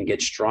adjust and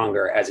get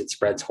stronger as it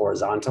spreads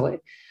horizontally.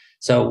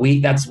 So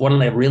that's one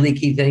of the really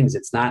key things.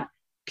 It's not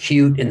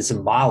cute and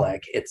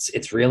symbolic.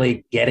 It's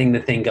really getting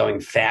the thing going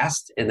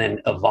fast and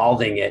then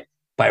evolving it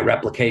by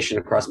replication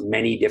across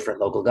many different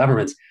local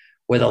governments,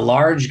 where the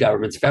large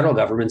governments, federal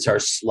governments, are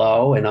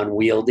slow and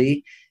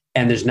unwieldy.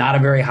 And there's not a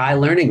very high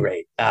learning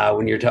rate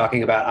when you're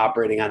talking about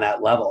operating on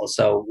that level.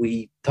 So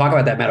we talk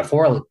about that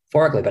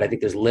metaphorically, but I think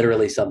there's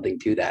literally something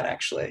to that,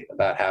 actually,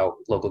 about how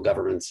local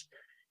governments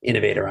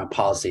innovate around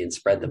policy and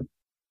spread them.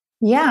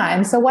 Yeah.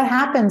 And so what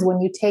happens when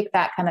you take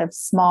that kind of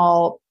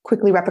small,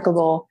 quickly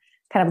replicable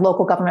kind of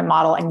local government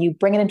model and you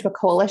bring it into a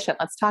coalition?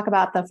 Let's talk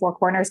about the Four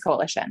Corners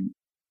Coalition.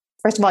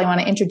 First of all, you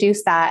want to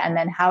introduce that and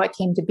then how it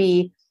came to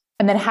be.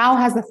 And then how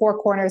has the Four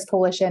Corners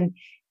Coalition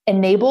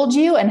enabled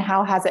you and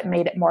how has it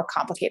made it more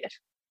complicated?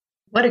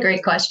 What a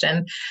great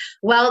question.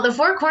 Well, the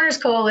Four Corners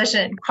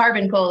Coalition,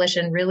 Carbon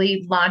Coalition,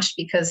 really launched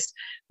because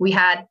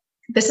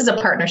this is a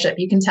partnership.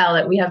 You can tell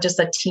that we have just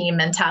a team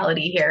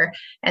mentality here.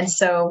 And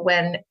so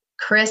when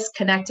Chris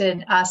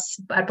connected us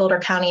at Boulder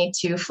County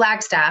to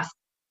Flagstaff,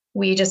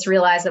 we just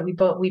realized that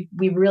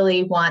we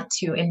really want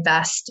to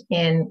invest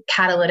in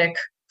catalytic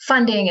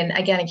funding. And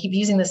again, I keep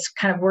using this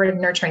kind of word of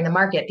nurturing the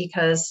market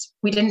because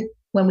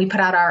when we put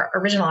out our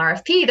original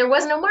RFP, there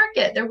was no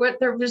market. There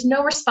was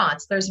no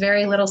response. There's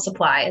very little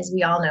supply, as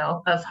we all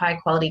know, of high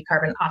quality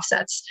carbon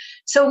offsets.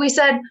 So we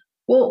said,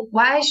 well,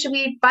 why should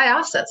we buy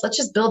offsets? Let's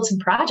just build some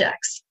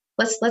projects.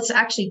 Let's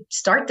actually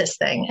start this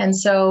thing. And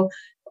so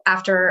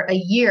after a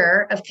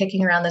year of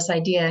kicking around this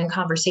idea and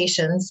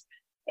conversations,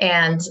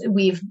 and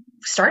we've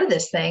started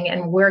this thing,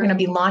 and we're going to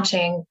be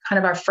launching kind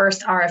of our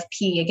first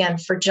RFP again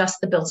for just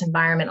the built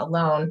environment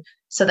alone,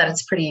 so that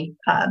it's pretty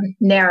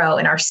narrow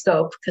in our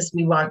scope, because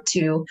we want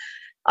to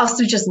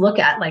also just look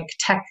at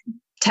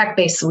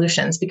tech-based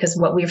solutions, because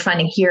what we're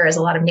finding here is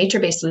a lot of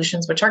nature-based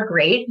solutions, which are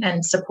great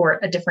and support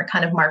a different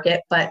kind of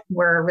market, but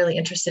we're really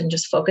interested in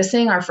just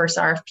focusing our first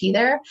RFP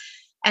there.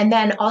 And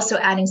then also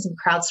adding some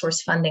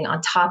crowdsourced funding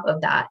on top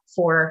of that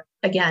for,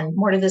 again,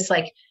 more to this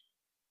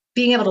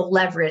being able to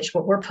leverage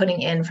what we're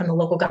putting in from the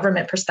local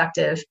government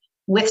perspective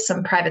with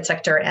some private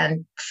sector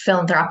and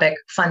philanthropic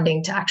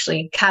funding to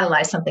actually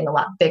catalyze something a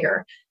lot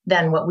bigger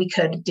than what we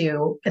could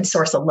do and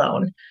source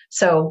alone.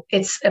 So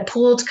it's a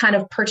pooled kind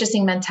of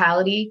purchasing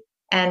mentality,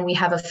 and we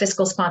have a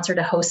fiscal sponsor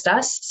to host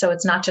us. So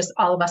it's not just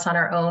all of us on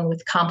our own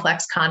with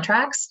complex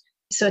contracts.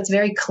 So it's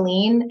very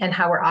clean in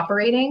how we're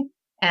operating.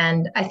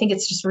 And I think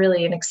it's just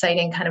really an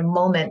exciting kind of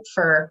moment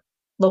for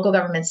local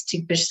governments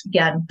to just,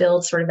 again,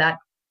 build sort of that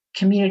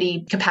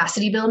community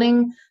capacity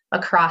building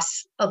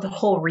across the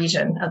whole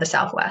region of the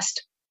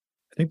Southwest.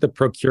 I think the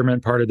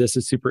procurement part of this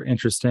is super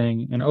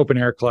interesting. And Open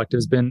Air Collective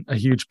has been a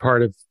huge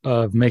part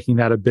of making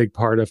that a big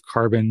part of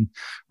carbon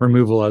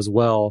removal as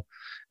well.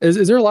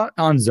 Is there a lot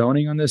on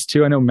zoning on this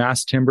too? I know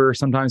mass timber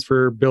sometimes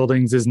for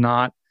buildings is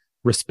not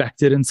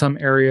respected in some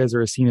areas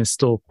or is seen as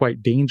still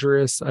quite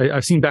dangerous.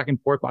 I've seen back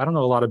and forth, but I don't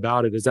know a lot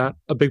about it. Is that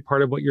a big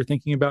part of what you're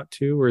thinking about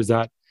too, or is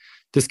that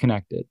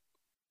disconnected?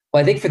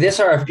 Well, I think for this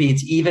RFP,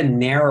 it's even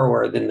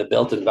narrower than the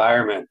built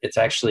environment. It's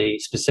actually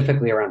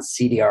specifically around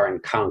CDR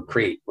and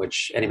concrete,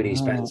 which anybody who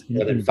spends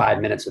more than 5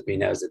 minutes with me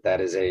knows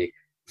that is a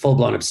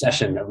full-blown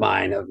obsession of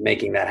mine of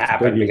making that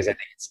happen, because I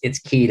think it's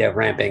key to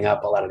ramping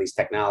up a lot of these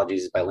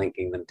technologies by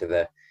linking them to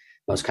the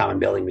most common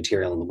building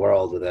material in the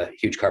world with a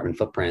huge carbon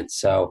footprint.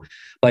 So,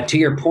 but to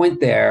your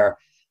point there,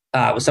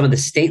 with some of the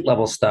state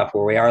level stuff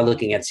where we are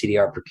looking at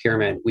CDR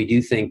procurement, we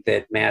do think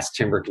that mass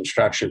timber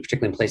construction,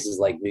 particularly in places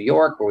like New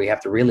York, where we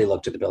have to really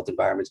look to the built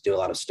environment to do a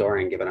lot of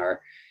storing, given our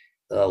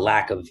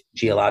lack of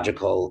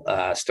geological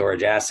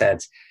storage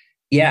assets.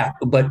 Yeah,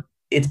 but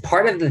it's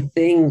part of the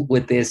thing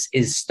with this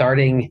is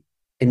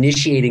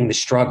initiating the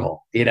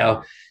struggle,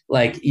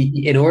 like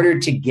in order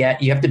to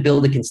you have to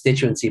build a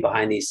constituency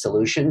behind these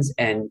solutions,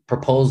 and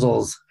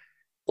proposals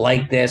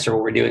like this or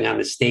what we're doing on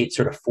the state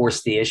sort of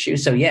force the issue.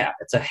 So yeah,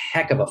 it's a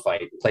heck of a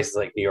fight in places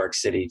like New York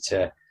City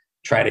to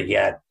try to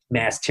get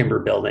mass timber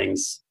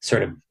buildings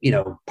sort of,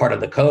 part of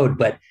the code,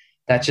 but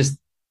that's just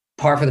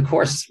par for the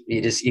course.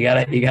 You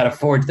gotta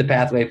forge the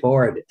pathway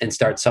forward and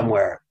start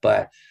somewhere.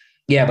 But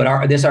yeah,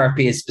 this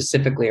RFP is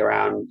specifically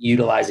around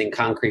utilizing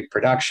concrete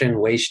production,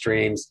 waste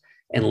streams,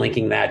 and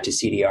linking that to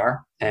CDR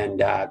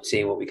and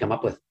seeing what we come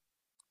up with.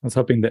 I was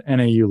hoping the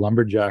NAU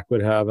Lumberjack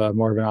would have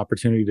more of an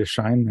opportunity to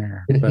shine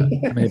there, but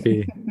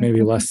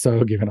maybe less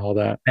so given all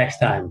that. Next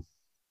time.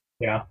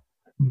 Yeah.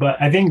 But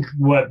I think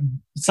what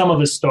some of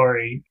the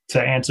story,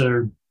 to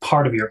answer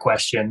part of your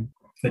question,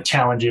 the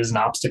challenges and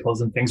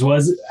obstacles and things,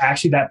 was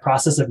actually that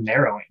process of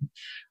narrowing,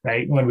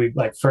 right? When we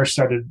first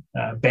started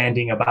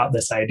banding about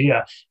this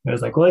idea, it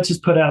was like, well, let's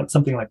just put out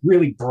something like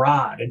really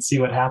broad and see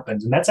what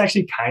happens. And that's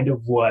actually kind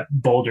of what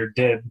Boulder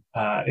did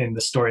in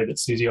the story that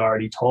Susie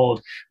already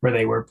told, where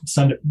they were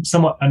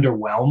somewhat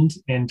underwhelmed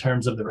in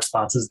terms of the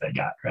responses they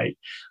got, right?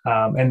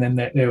 And then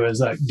it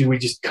was do we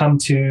just come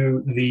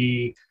to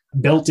the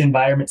built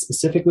environment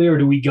specifically, or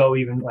do we go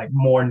even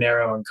more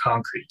narrow and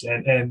concrete?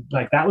 And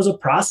that was a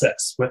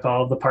process with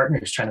all of the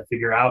partners trying to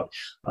figure out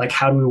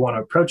how do we want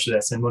to approach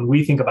this? And when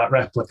we think about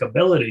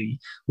replicability,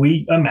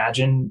 we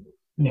imagine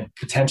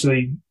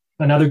potentially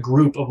another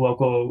group of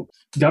local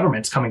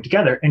governments coming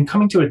together and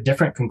coming to a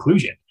different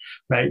conclusion,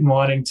 right? And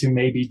wanting to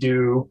maybe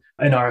do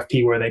an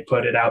RFP where they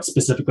put it out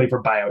specifically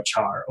for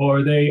biochar,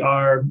 or they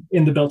are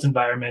in the built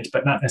environment,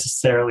 but not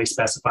necessarily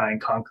specifying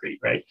concrete,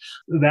 right?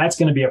 That's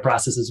going to be a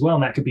process as well.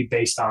 And that could be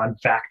based on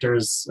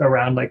factors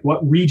around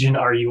what region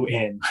are you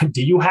in?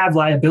 Do you have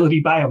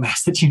liability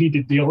biomass that you need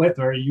to deal with,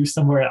 or are you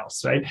somewhere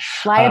else, right?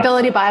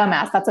 Liability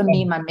biomass. That's a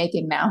meme I'm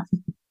making now.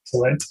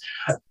 Excellent.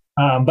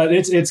 But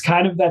it's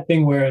kind of that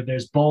thing where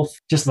there's both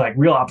just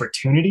real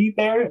opportunity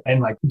there,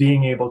 and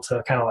being able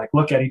to kind of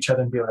look at each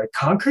other and be like,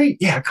 concrete?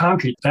 Yeah,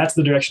 concrete. That's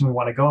the direction we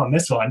want to go on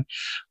this one.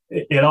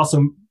 It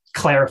also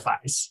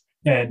clarifies.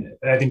 And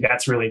I think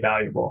that's really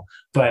valuable,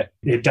 but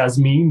it does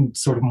mean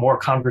sort of more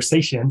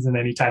conversations. And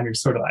anytime you're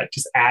sort of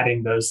just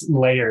adding those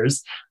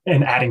layers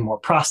and adding more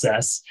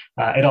process,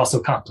 it also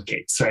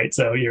complicates, right?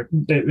 So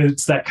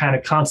it's that kind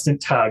of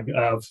constant tug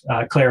of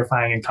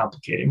clarifying and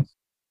complicating.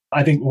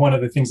 I think one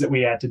of the things that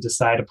we had to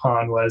decide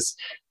upon was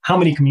how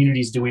many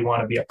communities do we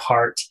want to be a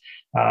part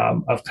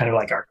of, kind of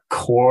our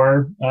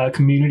core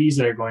communities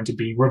that are going to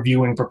be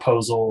reviewing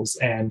proposals,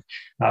 and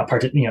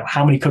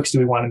how many cooks do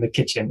we want in the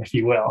kitchen, if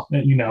you will.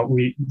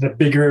 The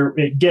bigger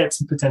it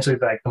gets, potentially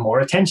the more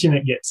attention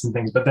it gets and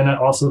things, but then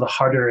also the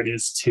harder it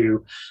is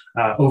to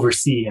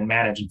oversee and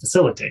manage and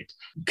facilitate.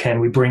 Can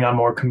we bring on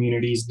more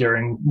communities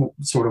during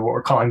sort of what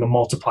we're calling the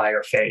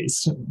multiplier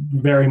phase,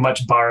 very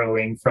much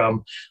borrowing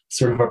from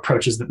sort of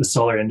approaches that the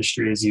solar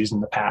industry has used in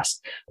the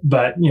past.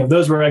 But,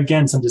 those were,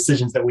 again, some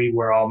decisions that we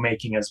were all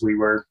making as we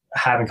were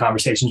having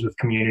conversations with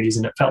communities,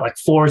 and it felt like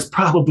 4 is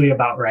probably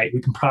about right.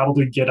 We can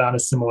probably get on a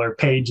similar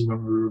page, and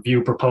when we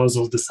review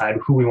proposals, decide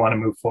who we want to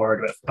move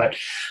forward with. But,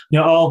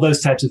 all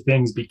those types of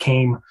things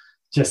became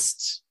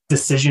just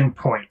decision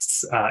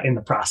points in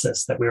the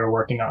process that we were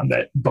working on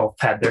that both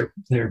had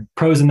their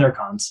pros and their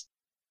cons.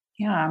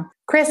 Yeah.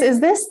 Chris, is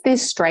this the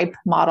Stripe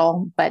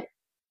model, but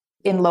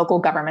in local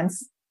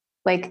governments?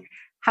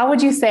 How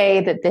would you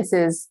say that this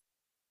is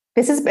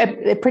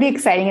a pretty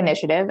exciting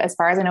initiative? As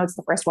far as I know, it's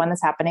the first one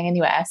that's happening in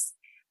the US.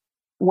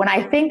 When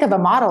I think of a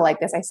model like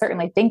this, I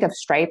certainly think of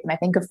Stripe and I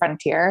think of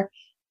Frontier.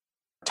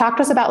 Talk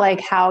to us about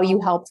how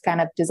you helped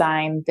kind of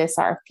design this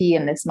RFP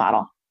and this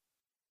model.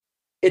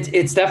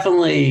 It's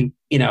definitely,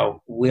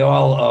 we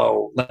all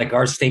owe,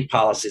 our state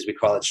policies, we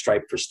call it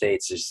Stripe for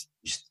states, is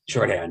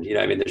shorthand.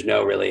 There's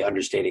no really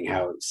understating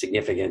how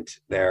significant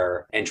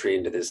their entry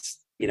into this,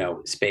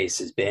 space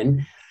has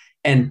been.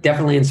 and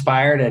definitely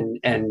inspired.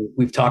 And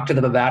we've talked to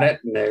them about it.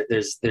 And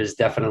there's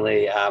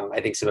definitely, I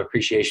think, some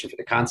appreciation for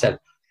the concept.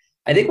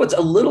 I think what's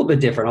a little bit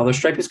different, although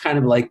Stripe is kind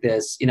of like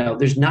this,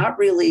 there's not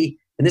really,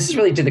 and this is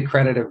really to the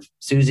credit of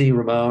Susie,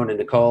 Ramon, and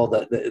Nicole,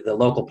 the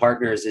local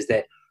partners, is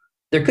that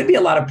there could be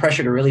a lot of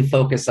pressure to really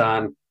focus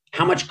on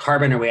how much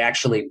carbon are we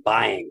actually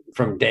buying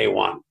from day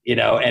one,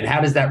 and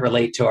how does that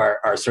relate to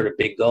our sort of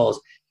big goals?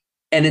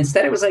 And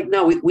instead it was like,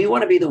 no, we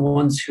want to be the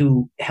ones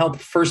who help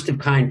first of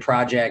kind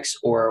projects,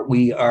 or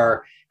we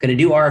are going to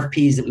do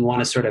RFPs that we want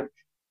to sort of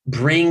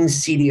bring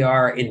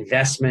CDR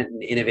investment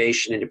and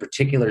innovation into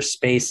particular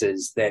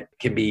spaces that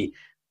can be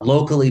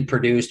locally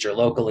produced or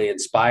locally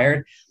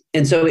inspired.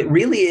 And so it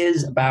really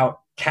is about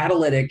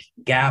catalytic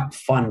gap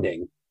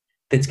funding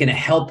that's going to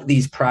help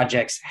these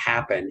projects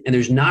happen. And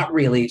there's not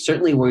really,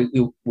 certainly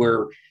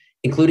we're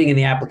including in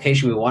the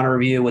application, we want to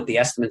review what the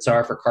estimates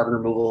are for carbon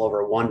removal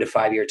over a 1 to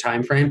 5 year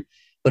timeframe.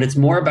 But it's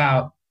more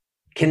about,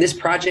 can this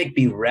project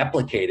be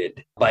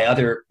replicated by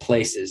other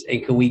places?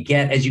 And can we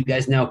get, as you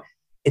guys know,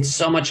 it's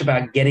so much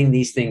about getting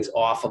these things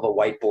off of a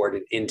whiteboard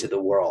and into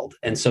the world.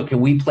 And so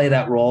can we play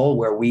that role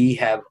where we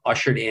have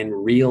ushered in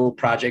real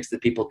projects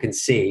that people can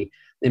see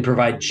and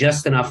provide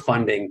just enough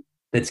funding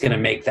that's going to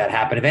make that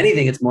happen? If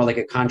anything, it's more like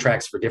a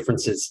contracts for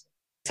differences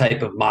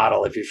type of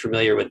model, if you're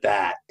familiar with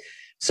that.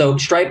 So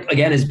Stripe,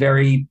 again, is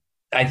very,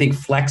 I think,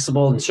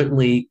 flexible and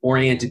certainly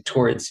oriented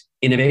towards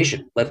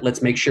innovation.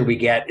 Let's make sure we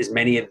get as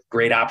many of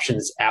great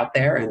options out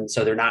there. And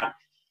so they're not,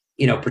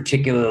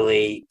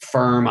 particularly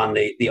firm on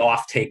the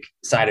offtake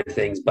side of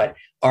things, but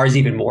ours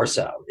even more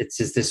so. It's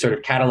just this sort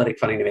of catalytic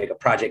funding to make a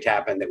project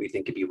happen that we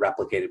think could be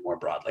replicated more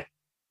broadly.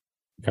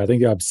 I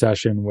think the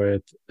obsession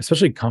with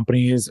especially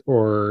companies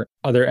or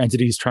other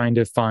entities trying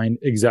to find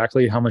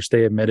exactly how much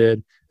they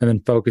emitted and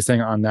then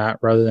focusing on that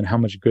rather than how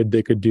much good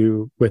they could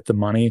do with the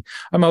money.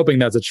 I'm hoping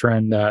that's a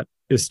trend that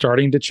is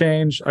starting to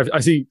change.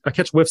 I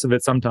catch whiffs of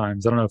it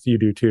sometimes. I don't know if you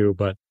do too,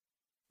 but.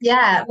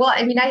 Yeah, well,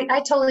 I mean, I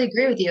totally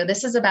agree with you.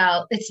 This is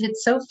about,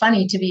 it's so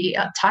funny to be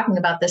talking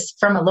about this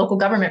from a local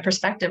government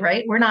perspective,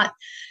 right? We're not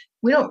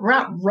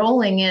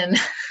rolling in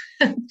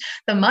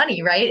the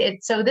money,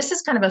 right? So this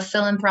is kind of a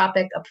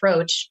philanthropic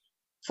approach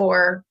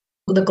for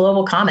the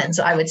global commons,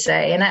 I would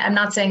say. And I'm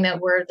not saying that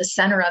we're the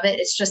center of it.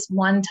 It's just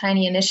one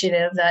tiny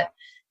initiative that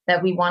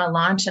we want to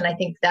launch. And I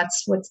think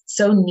that's what's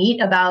so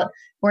neat about,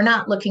 we're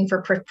not looking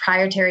for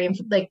proprietary,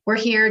 we're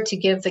here to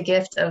give the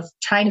gift of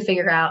trying to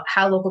figure out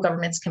how local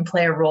governments can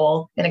play a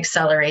role in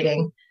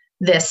accelerating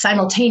this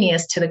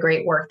simultaneous to the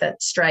great work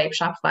that Stripe,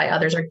 Shopify,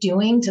 others are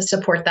doing to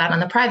support that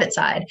on the private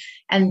side.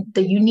 And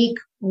the unique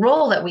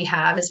role that we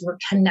have is we're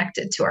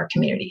connected to our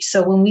community.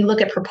 So when we look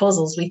at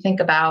proposals, we think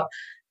about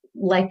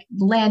like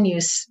land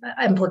use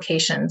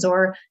implications,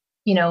 or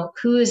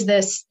who is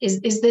this?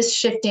 Is this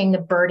shifting the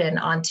burden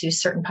onto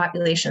certain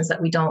populations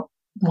that we don't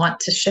want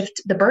to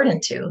shift the burden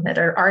to, that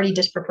are already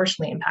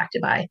disproportionately impacted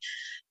by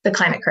the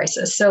climate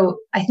crisis? So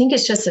I think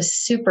it's just a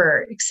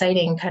super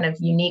exciting kind of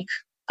unique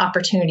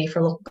opportunity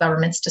for local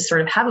governments to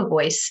sort of have a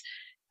voice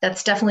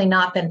that's definitely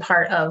not been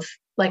part of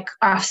like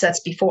offsets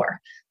before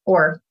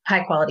or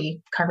high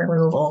quality carbon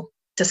removal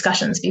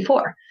discussions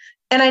before.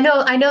 And I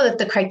know that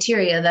the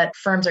criteria that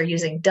firms are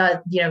using does,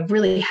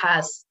 really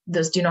has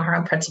those do no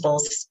harm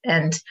principles,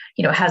 and,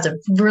 has a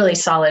really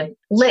solid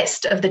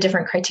list of the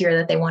different criteria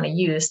that they want to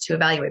use to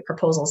evaluate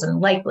proposals. And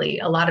likely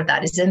a lot of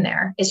that is in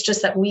there. It's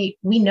just that we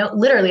know,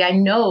 literally, I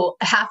know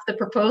half the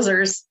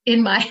proposers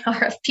in my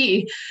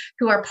RFP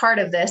who are part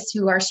of this,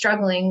 who are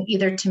struggling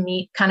either to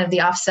meet kind of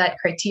the offset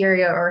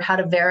criteria or how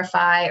to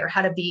verify or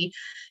how to be,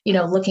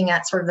 looking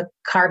at sort of the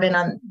carbon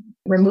on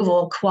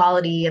removal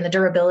quality and the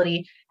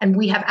durability. And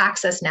we have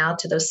access now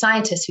to those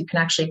scientists who can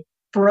actually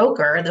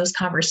broker those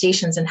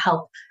conversations and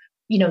help,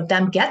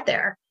 them get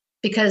there,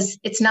 because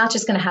it's not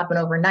just going to happen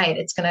overnight.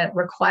 It's going to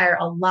require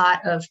a lot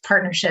of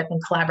partnership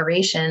and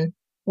collaboration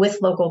with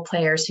local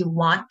players who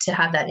want to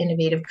have that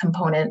innovative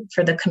component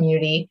for the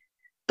community,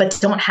 but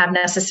don't have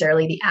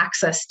necessarily the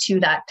access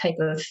to that type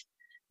of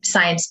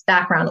science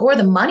background or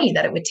the money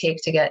that it would take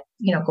to get,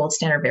 gold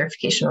standard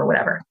verification or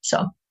whatever.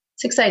 So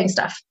it's exciting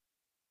stuff.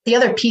 The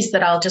other piece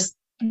that I'll just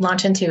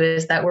launch into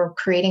is that we're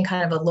creating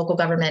kind of a local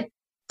government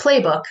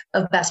playbook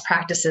of best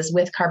practices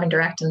with Carbon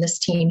Direct and this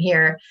team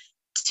here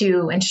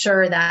to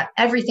ensure that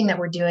everything that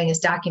we're doing is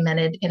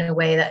documented in a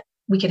way that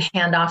we can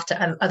hand off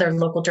to other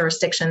local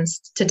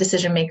jurisdictions, to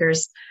decision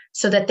makers,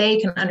 so that they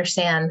can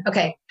understand,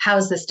 okay, how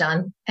is this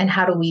done? And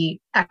how do we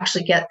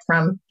actually get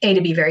from A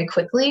to B very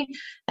quickly?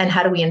 And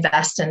how do we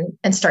invest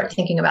and start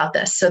thinking about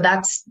this? So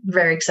that's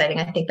very exciting.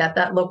 I think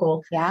that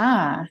local,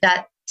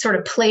 that sort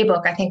of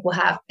playbook, I think we'll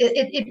have,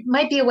 it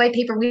might be a white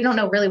paper. We don't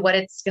know really what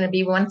it's going to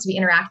be. We want it to be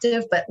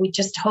interactive, but we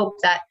just hope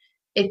that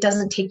it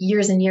doesn't take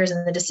years and years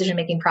in the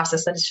decision-making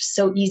process, that it's just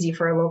so easy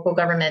for a local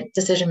government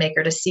decision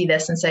maker to see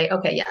this and say,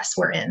 okay, yes,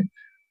 we're in.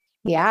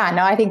 Yeah,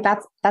 no, I think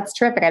that's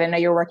terrific. I didn't know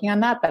you were working on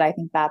that, but I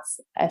think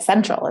that's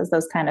essential, is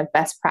those kind of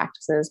best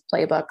practices,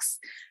 playbooks,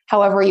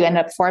 however you end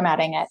up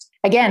formatting it.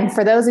 Again,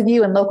 for those of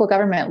you in local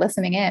government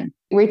listening in,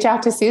 reach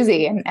out to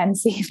Susie and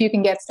see if you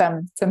can get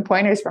some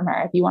pointers from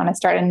her if you want to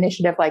start an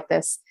initiative like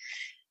this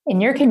in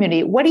your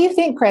community. What do you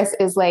think, Chris,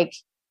 is like,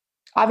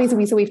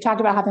 obviously, so we've talked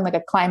about having like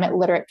a climate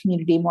literate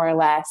community, more or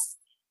less.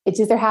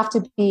 Does there have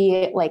to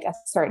be like a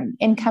certain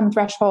income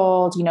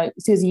threshold? You know,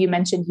 Susie, you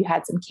mentioned you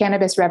had some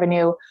cannabis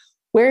revenue.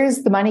 Where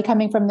is the money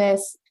coming from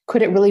this?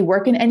 Could it really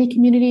work in any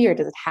community, or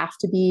does it have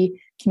to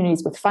be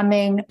communities with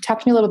funding?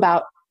 Talk to me a little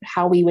about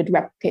how we would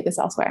replicate this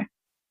elsewhere.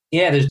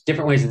 Yeah, there's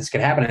different ways that this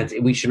could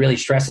happen. We should really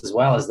stress as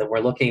well is that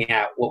we're looking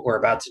at what we're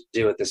about to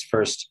do with this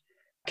first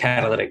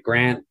catalytic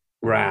grant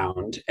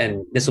round.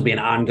 And this will be an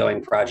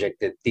ongoing project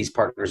that these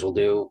partners will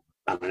do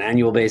on an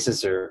annual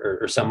basis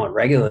or somewhat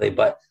regularly.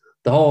 But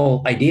the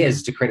whole idea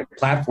is to create a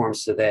platform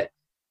so that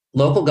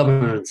local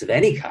governments of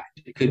any kind,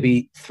 it could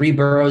be 3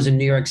 boroughs in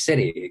New York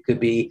City, it could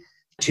be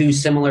 2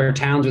 similar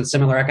towns with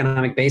similar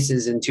economic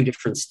bases in 2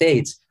 different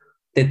states,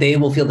 that they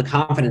will feel the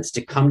confidence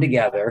to come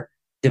together,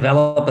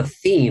 develop a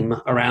theme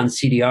around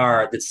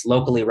CDR that's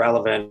locally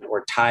relevant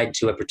or tied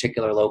to a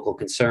particular local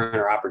concern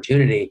or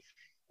opportunity,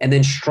 and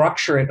then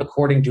structure it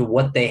according to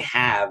what they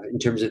have in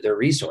terms of their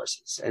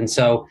resources. And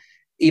so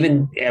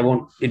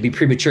it'd be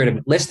premature to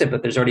list it,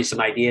 but there's already some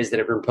ideas that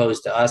have been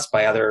proposed to us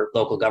by other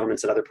local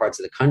governments in other parts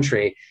of the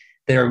country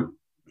that are,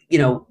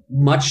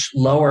 much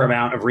lower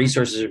amount of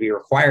resources would be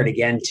required,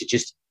 again, to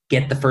just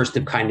get the first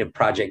of kind of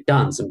project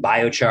done. Some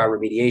biochar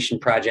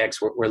remediation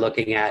projects we're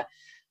looking at.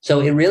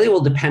 So it really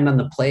will depend on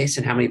the place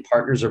and how many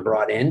partners are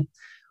brought in.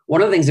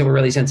 One of the things that we're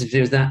really sensitive to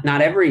is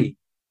not every,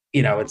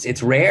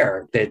 it's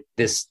rare that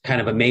this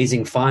kind of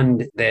amazing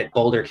fund that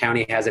Boulder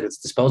County has at its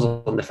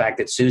disposal, and the fact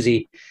that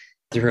Susie,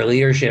 through her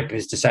leadership,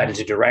 has decided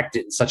to direct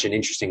it in such an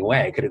interesting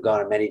way. It could have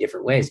gone in many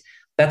different ways.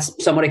 That's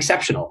somewhat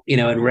exceptional,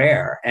 and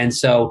rare.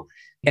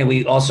 And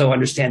we also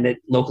understand that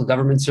local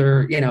governments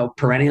are,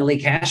 perennially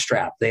cash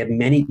strapped. They have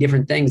many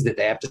different things that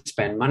they have to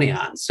spend money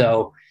on.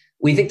 So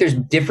we think there's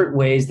different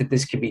ways that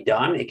this can be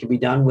done. It can be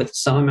done with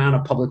some amount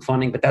of public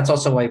funding, but that's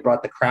also why we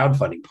brought the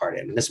crowdfunding part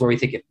in. And this is where we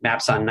think it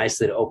maps on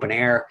nicely to open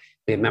air.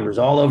 We have members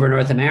all over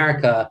North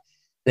America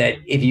that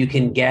if you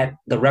can get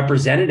the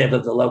representative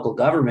of the local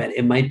government,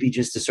 it might be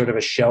just a sort of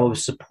a show of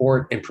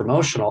support and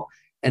promotional.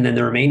 And then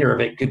the remainder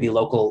of it could be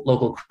local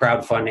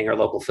crowdfunding or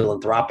local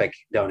philanthropic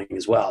donating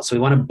as well. So we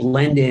want to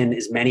blend in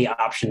as many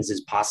options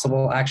as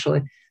possible,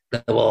 actually,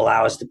 that will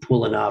allow us to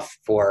pool enough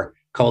for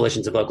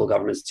coalitions of local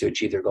governments to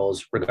achieve their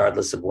goals,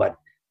 regardless of what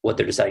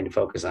they're deciding to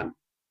focus on.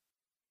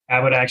 I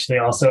would actually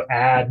also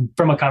add,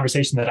 from a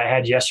conversation that I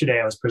had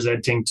yesterday, I was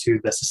presenting to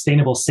the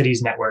Sustainable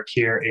Cities Network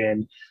here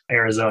in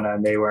Arizona,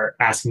 and they were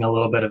asking a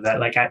little bit of that.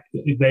 Like,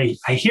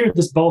 I hear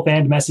this both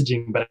and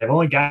messaging, but I've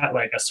only got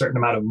like a certain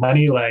amount of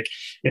money. Like,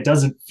 it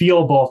doesn't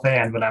feel both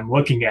and when I'm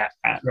looking at,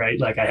 right?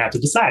 Like, I have to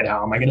decide,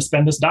 how am I going to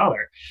spend this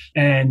dollar?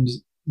 And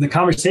the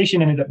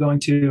conversation ended up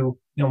going to,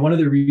 one of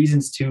the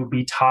reasons to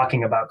be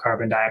talking about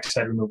carbon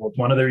dioxide removal,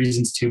 one of the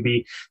reasons to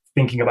be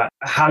thinking about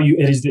how it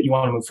is that you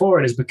want to move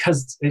forward is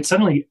because it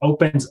suddenly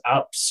opens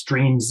up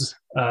streams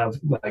of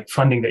like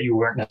funding that you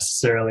weren't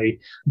necessarily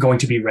going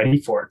to be ready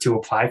for, to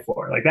apply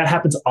for. Like that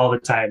happens all the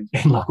time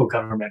in local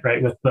government,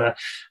 right? With the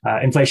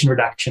Inflation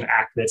Reduction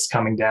Act that's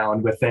coming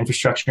down, with the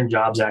Infrastructure and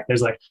Jobs Act,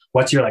 there's like,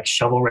 what's your like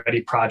shovel ready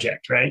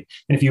project, right?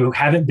 And if you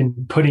haven't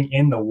been putting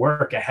in the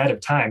work ahead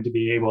of time to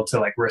be able to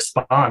like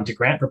respond to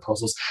grant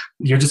proposals,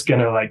 you're just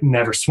going to like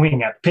never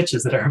swing at the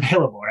pitches that are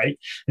available, right?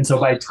 And so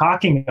by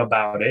talking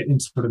about it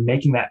and sort of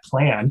making that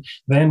plan,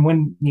 then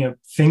when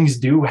things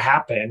do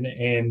happen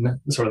in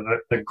sort of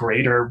the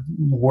greater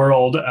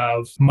world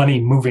of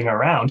money moving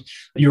around,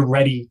 you're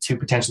ready to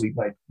potentially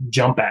like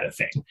jump at a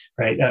thing,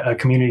 right? A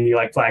community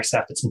like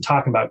Flagstaff that's been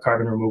talking about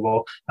carbon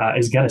removal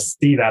is going to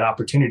see that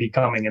opportunity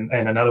coming, and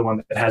another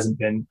one that hasn't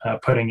been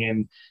putting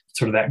in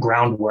sort of that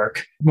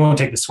groundwork won't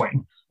take the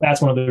swing. That's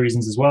one of the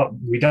reasons as well.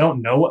 We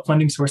don't know what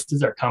funding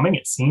sources are coming.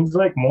 It seems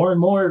like more and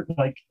more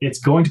like it's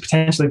going to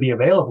potentially be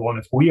available. And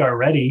if we are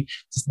ready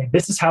to say,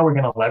 this is how we're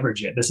going to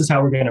leverage it, this is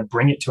how we're going to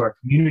bring it to our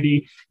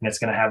community, and it's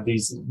going to have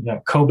these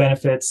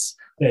co-benefits,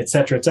 et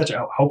cetera, et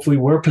cetera. Hopefully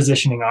we're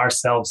positioning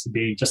ourselves to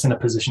be just in a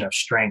position of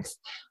strength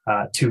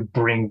to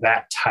bring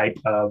that type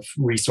of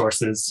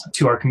resources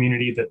to our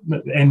community.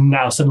 And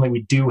now suddenly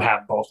we do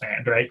have both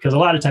and, right? Because a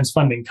lot of times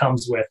funding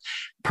comes with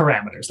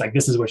parameters, like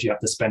this is what you have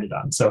to spend it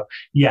on. So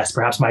yes,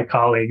 perhaps my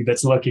colleague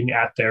that's looking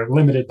at their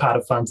limited pot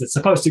of funds that's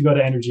supposed to go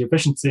to energy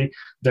efficiency,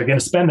 they're going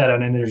to spend that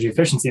on energy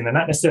efficiency, and they're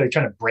not necessarily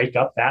trying to break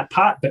up that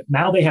pot, but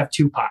now they have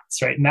 2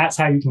 pots, right? And that's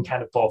how you can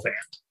kind of both and.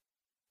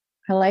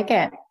 I like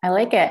it.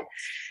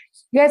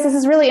 You guys, this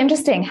is really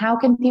interesting. How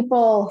can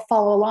people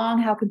follow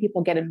along? How can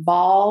people get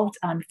involved?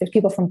 If there's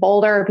people from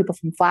Boulder, people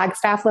from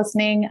Flagstaff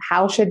listening,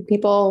 how should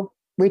people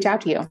reach out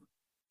to you?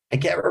 I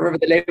can't remember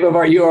the name of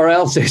our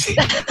URL, Susie.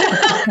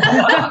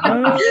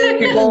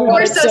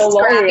 We're so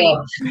scrappy.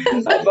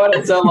 I bought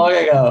it so long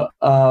ago.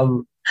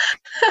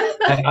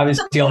 I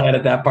obviously will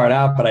edit that part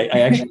out, but I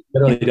actually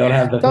literally don't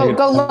have the.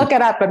 Go look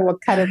it up and we'll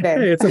cut it in.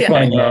 Hey, it's a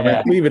funny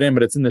moment. Leave it in,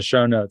 but it's in the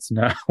show notes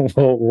now.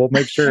 We'll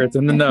make sure it's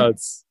in the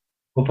notes.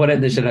 We'll put it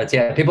in the show notes.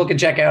 Yeah, people can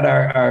check out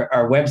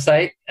our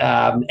website.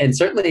 And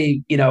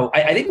certainly,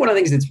 I think one of the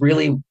things that's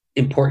really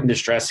important to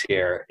stress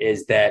here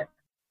is that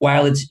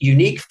while it's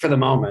unique for the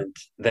moment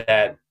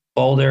that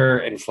Boulder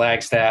and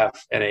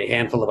Flagstaff and a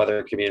handful of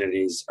other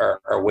communities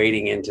are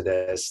wading into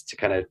this to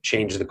kind of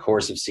change the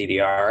course of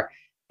CDR,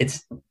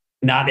 it's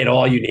not at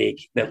all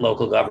unique that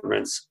local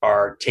governments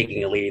are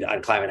taking a lead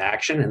on climate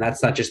action. And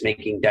that's not just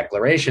making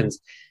declarations.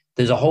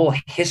 There's a whole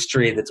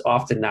history that's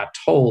often not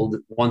told.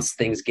 Once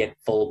things get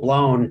full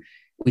blown,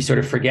 we sort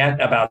of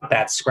forget about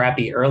that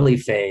scrappy early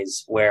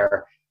phase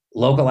where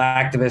local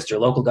activists or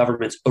local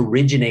governments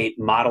originate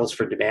models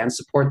for demand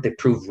support that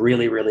prove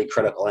really, really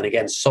critical. And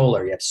again,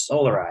 solar, you have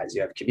Solarize,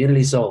 you have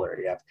community solar,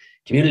 you have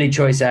community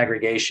choice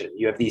aggregation.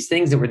 You have these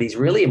things that were these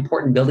really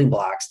important building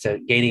blocks to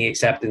gaining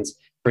acceptance,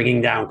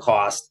 bringing down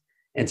cost,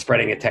 and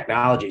spreading a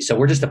technology. So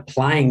we're just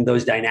applying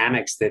those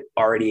dynamics that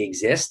already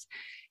exist.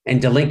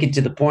 And to link it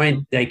to the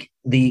point, like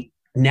the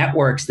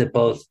networks that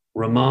both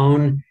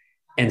Ramon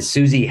and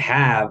Susie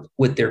have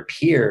with their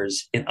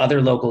peers in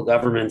other local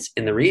governments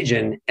in the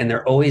region, and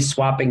they're always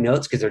swapping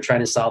notes because they're trying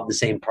to solve the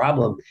same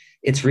problem.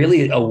 It's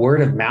really a word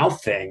of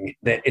mouth thing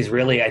that is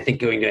really, I think,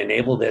 going to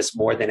enable this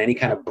more than any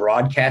kind of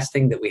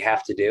broadcasting that we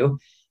have to do.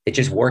 It's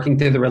just working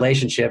through the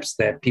relationships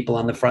that people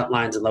on the front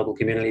lines and local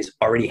communities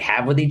already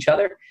have with each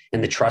other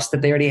and the trust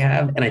that they already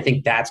have. And I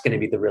think that's going to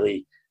be the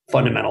really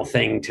fundamental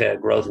thing to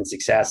growth and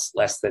success,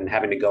 less than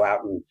having to go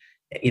out and,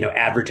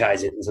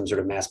 advertise it in some sort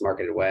of mass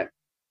marketed way.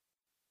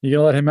 You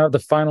gonna let him have the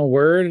final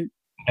word?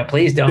 Yeah,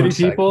 please don't.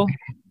 City people,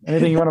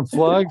 anything you want to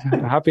plug?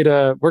 Happy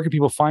to. Where can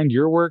people find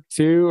your work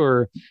too?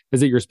 Or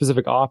is it your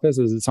specific office?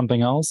 Is it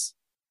something else?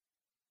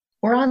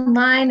 We're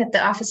online at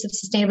the Office of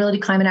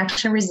Sustainability, Climate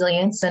Action, and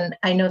Resilience. And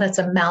I know that's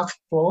a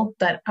mouthful,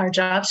 but our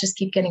jobs just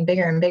keep getting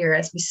bigger and bigger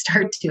as we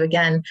start to,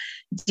 again,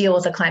 deal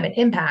with the climate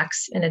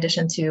impacts in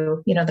addition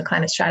to, the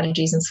climate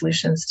strategies and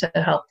solutions to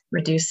help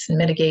reduce and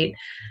mitigate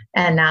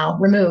and now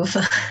remove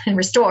and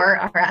restore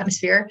our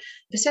atmosphere.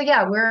 So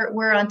yeah,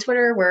 we're on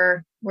Twitter,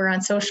 we're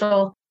on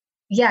social.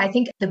 Yeah, I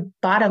think the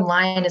bottom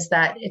line is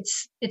that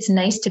it's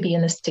nice to be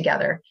in this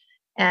together.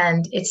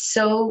 And it's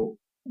so,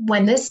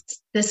 when this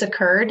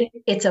occurred,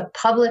 it's a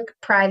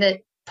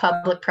public-private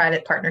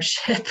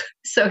partnership.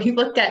 So you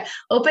look at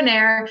open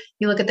air,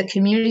 you look at the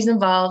communities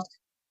involved,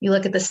 you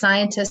look at the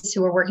scientists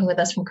who are working with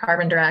us from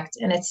Carbon Direct,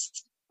 and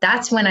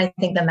that's when I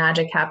think the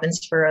magic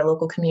happens for a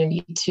local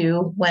community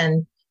too,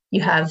 when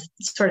you have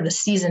sort of the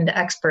seasoned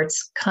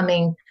experts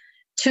coming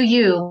to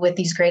you with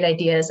these great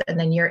ideas, and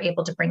then you're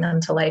able to bring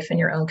them to life in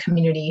your own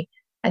community.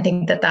 I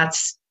think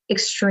that's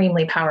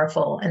extremely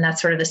powerful, and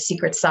that's sort of the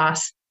secret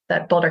sauce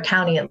that Boulder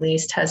County, at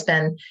least, has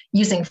been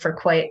using for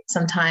quite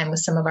some time with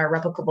some of our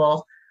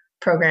replicable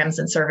programs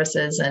and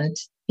services and,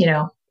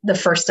 the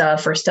first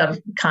of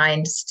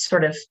kind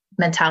sort of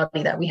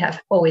mentality that we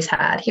have always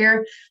had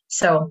here.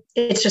 So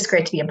it's just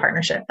great to be in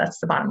partnership. That's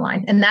the bottom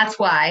line. And that's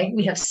why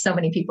we have so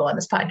many people on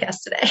this podcast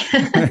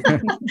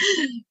today.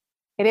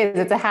 It is.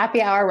 It's a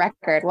happy hour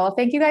record. Well,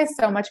 thank you guys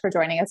so much for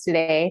joining us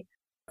today.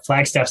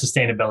 Flagstaff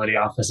Sustainability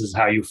Office is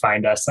how you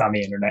find us on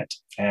the internet.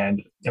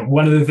 And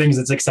one of the things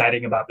that's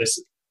exciting about this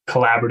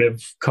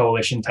collaborative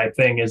coalition type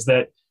thing is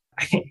that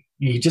I think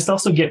you just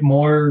also get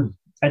more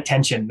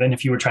attention than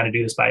if you were trying to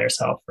do this by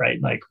yourself,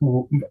 right? Like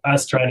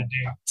us trying to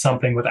do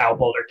something without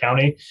Boulder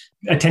County,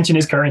 attention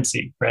is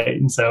currency, right?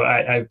 And so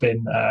I've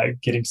been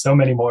getting so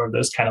many more of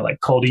those kind of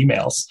like cold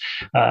emails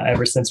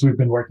ever since we've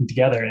been working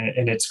together,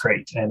 and it's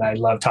great. And I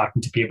love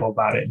talking to people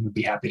about it and would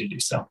be happy to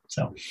do so.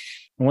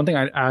 One thing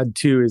I'd add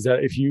too is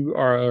that if you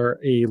are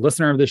a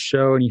listener of this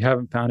show and you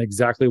haven't found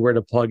exactly where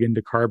to plug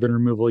into carbon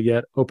removal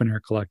yet, Open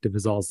Air Collective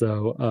is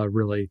also a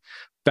really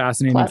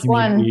fascinating Plus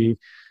community. one.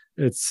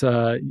 It's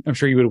I'm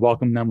sure you would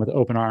welcome them with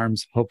open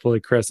arms, hopefully,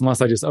 Chris,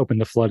 unless I just open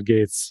the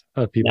floodgates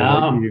of people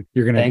that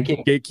you're going to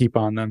gatekeep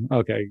on them.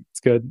 Okay, it's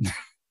good.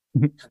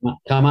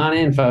 Come on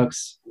in,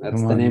 folks.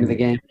 That's the name of the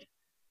game.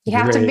 You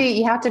have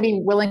to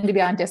be willing to be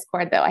on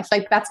Discord, though. I feel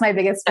like that's my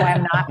biggest why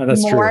I'm not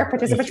more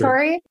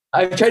participatory.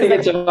 I've tried to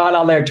get Siobhan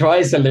on there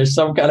twice, and there's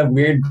some kind of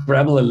weird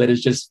gremlin that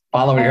is just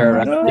following her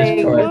around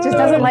Discord. It just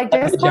doesn't like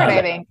Discord, I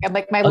think. And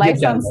like my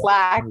life's on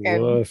Slack,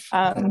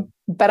 and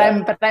but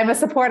I'm a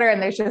supporter,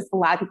 and there's just a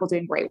lot of people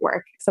doing great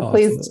work. So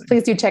please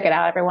do check it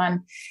out,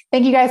 everyone.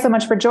 Thank you guys so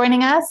much for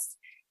joining us.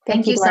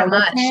 Thank you so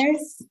much.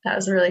 Listeners. That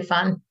was really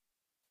fun.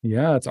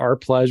 Yeah, it's our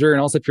pleasure.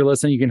 And also, if you're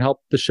listening, you can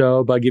help the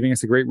show by giving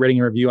us a great rating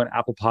and review on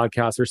Apple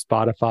Podcasts or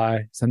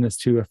Spotify. Send this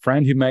to a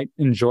friend who might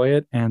enjoy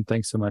it. And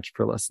thanks so much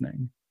for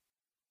listening.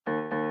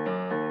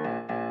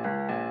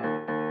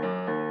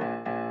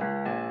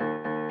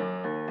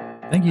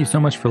 Thank you so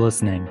much for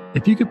listening.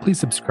 If you could please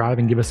subscribe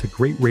and give us a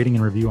great rating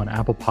and review on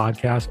Apple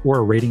Podcasts or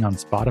a rating on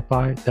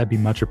Spotify, that'd be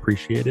much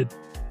appreciated.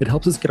 It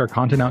helps us get our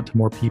content out to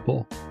more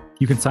people.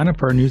 You can sign up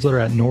for our newsletter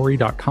at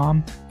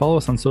nori.com, follow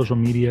us on social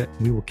media,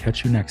 and we will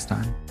catch you next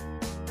time.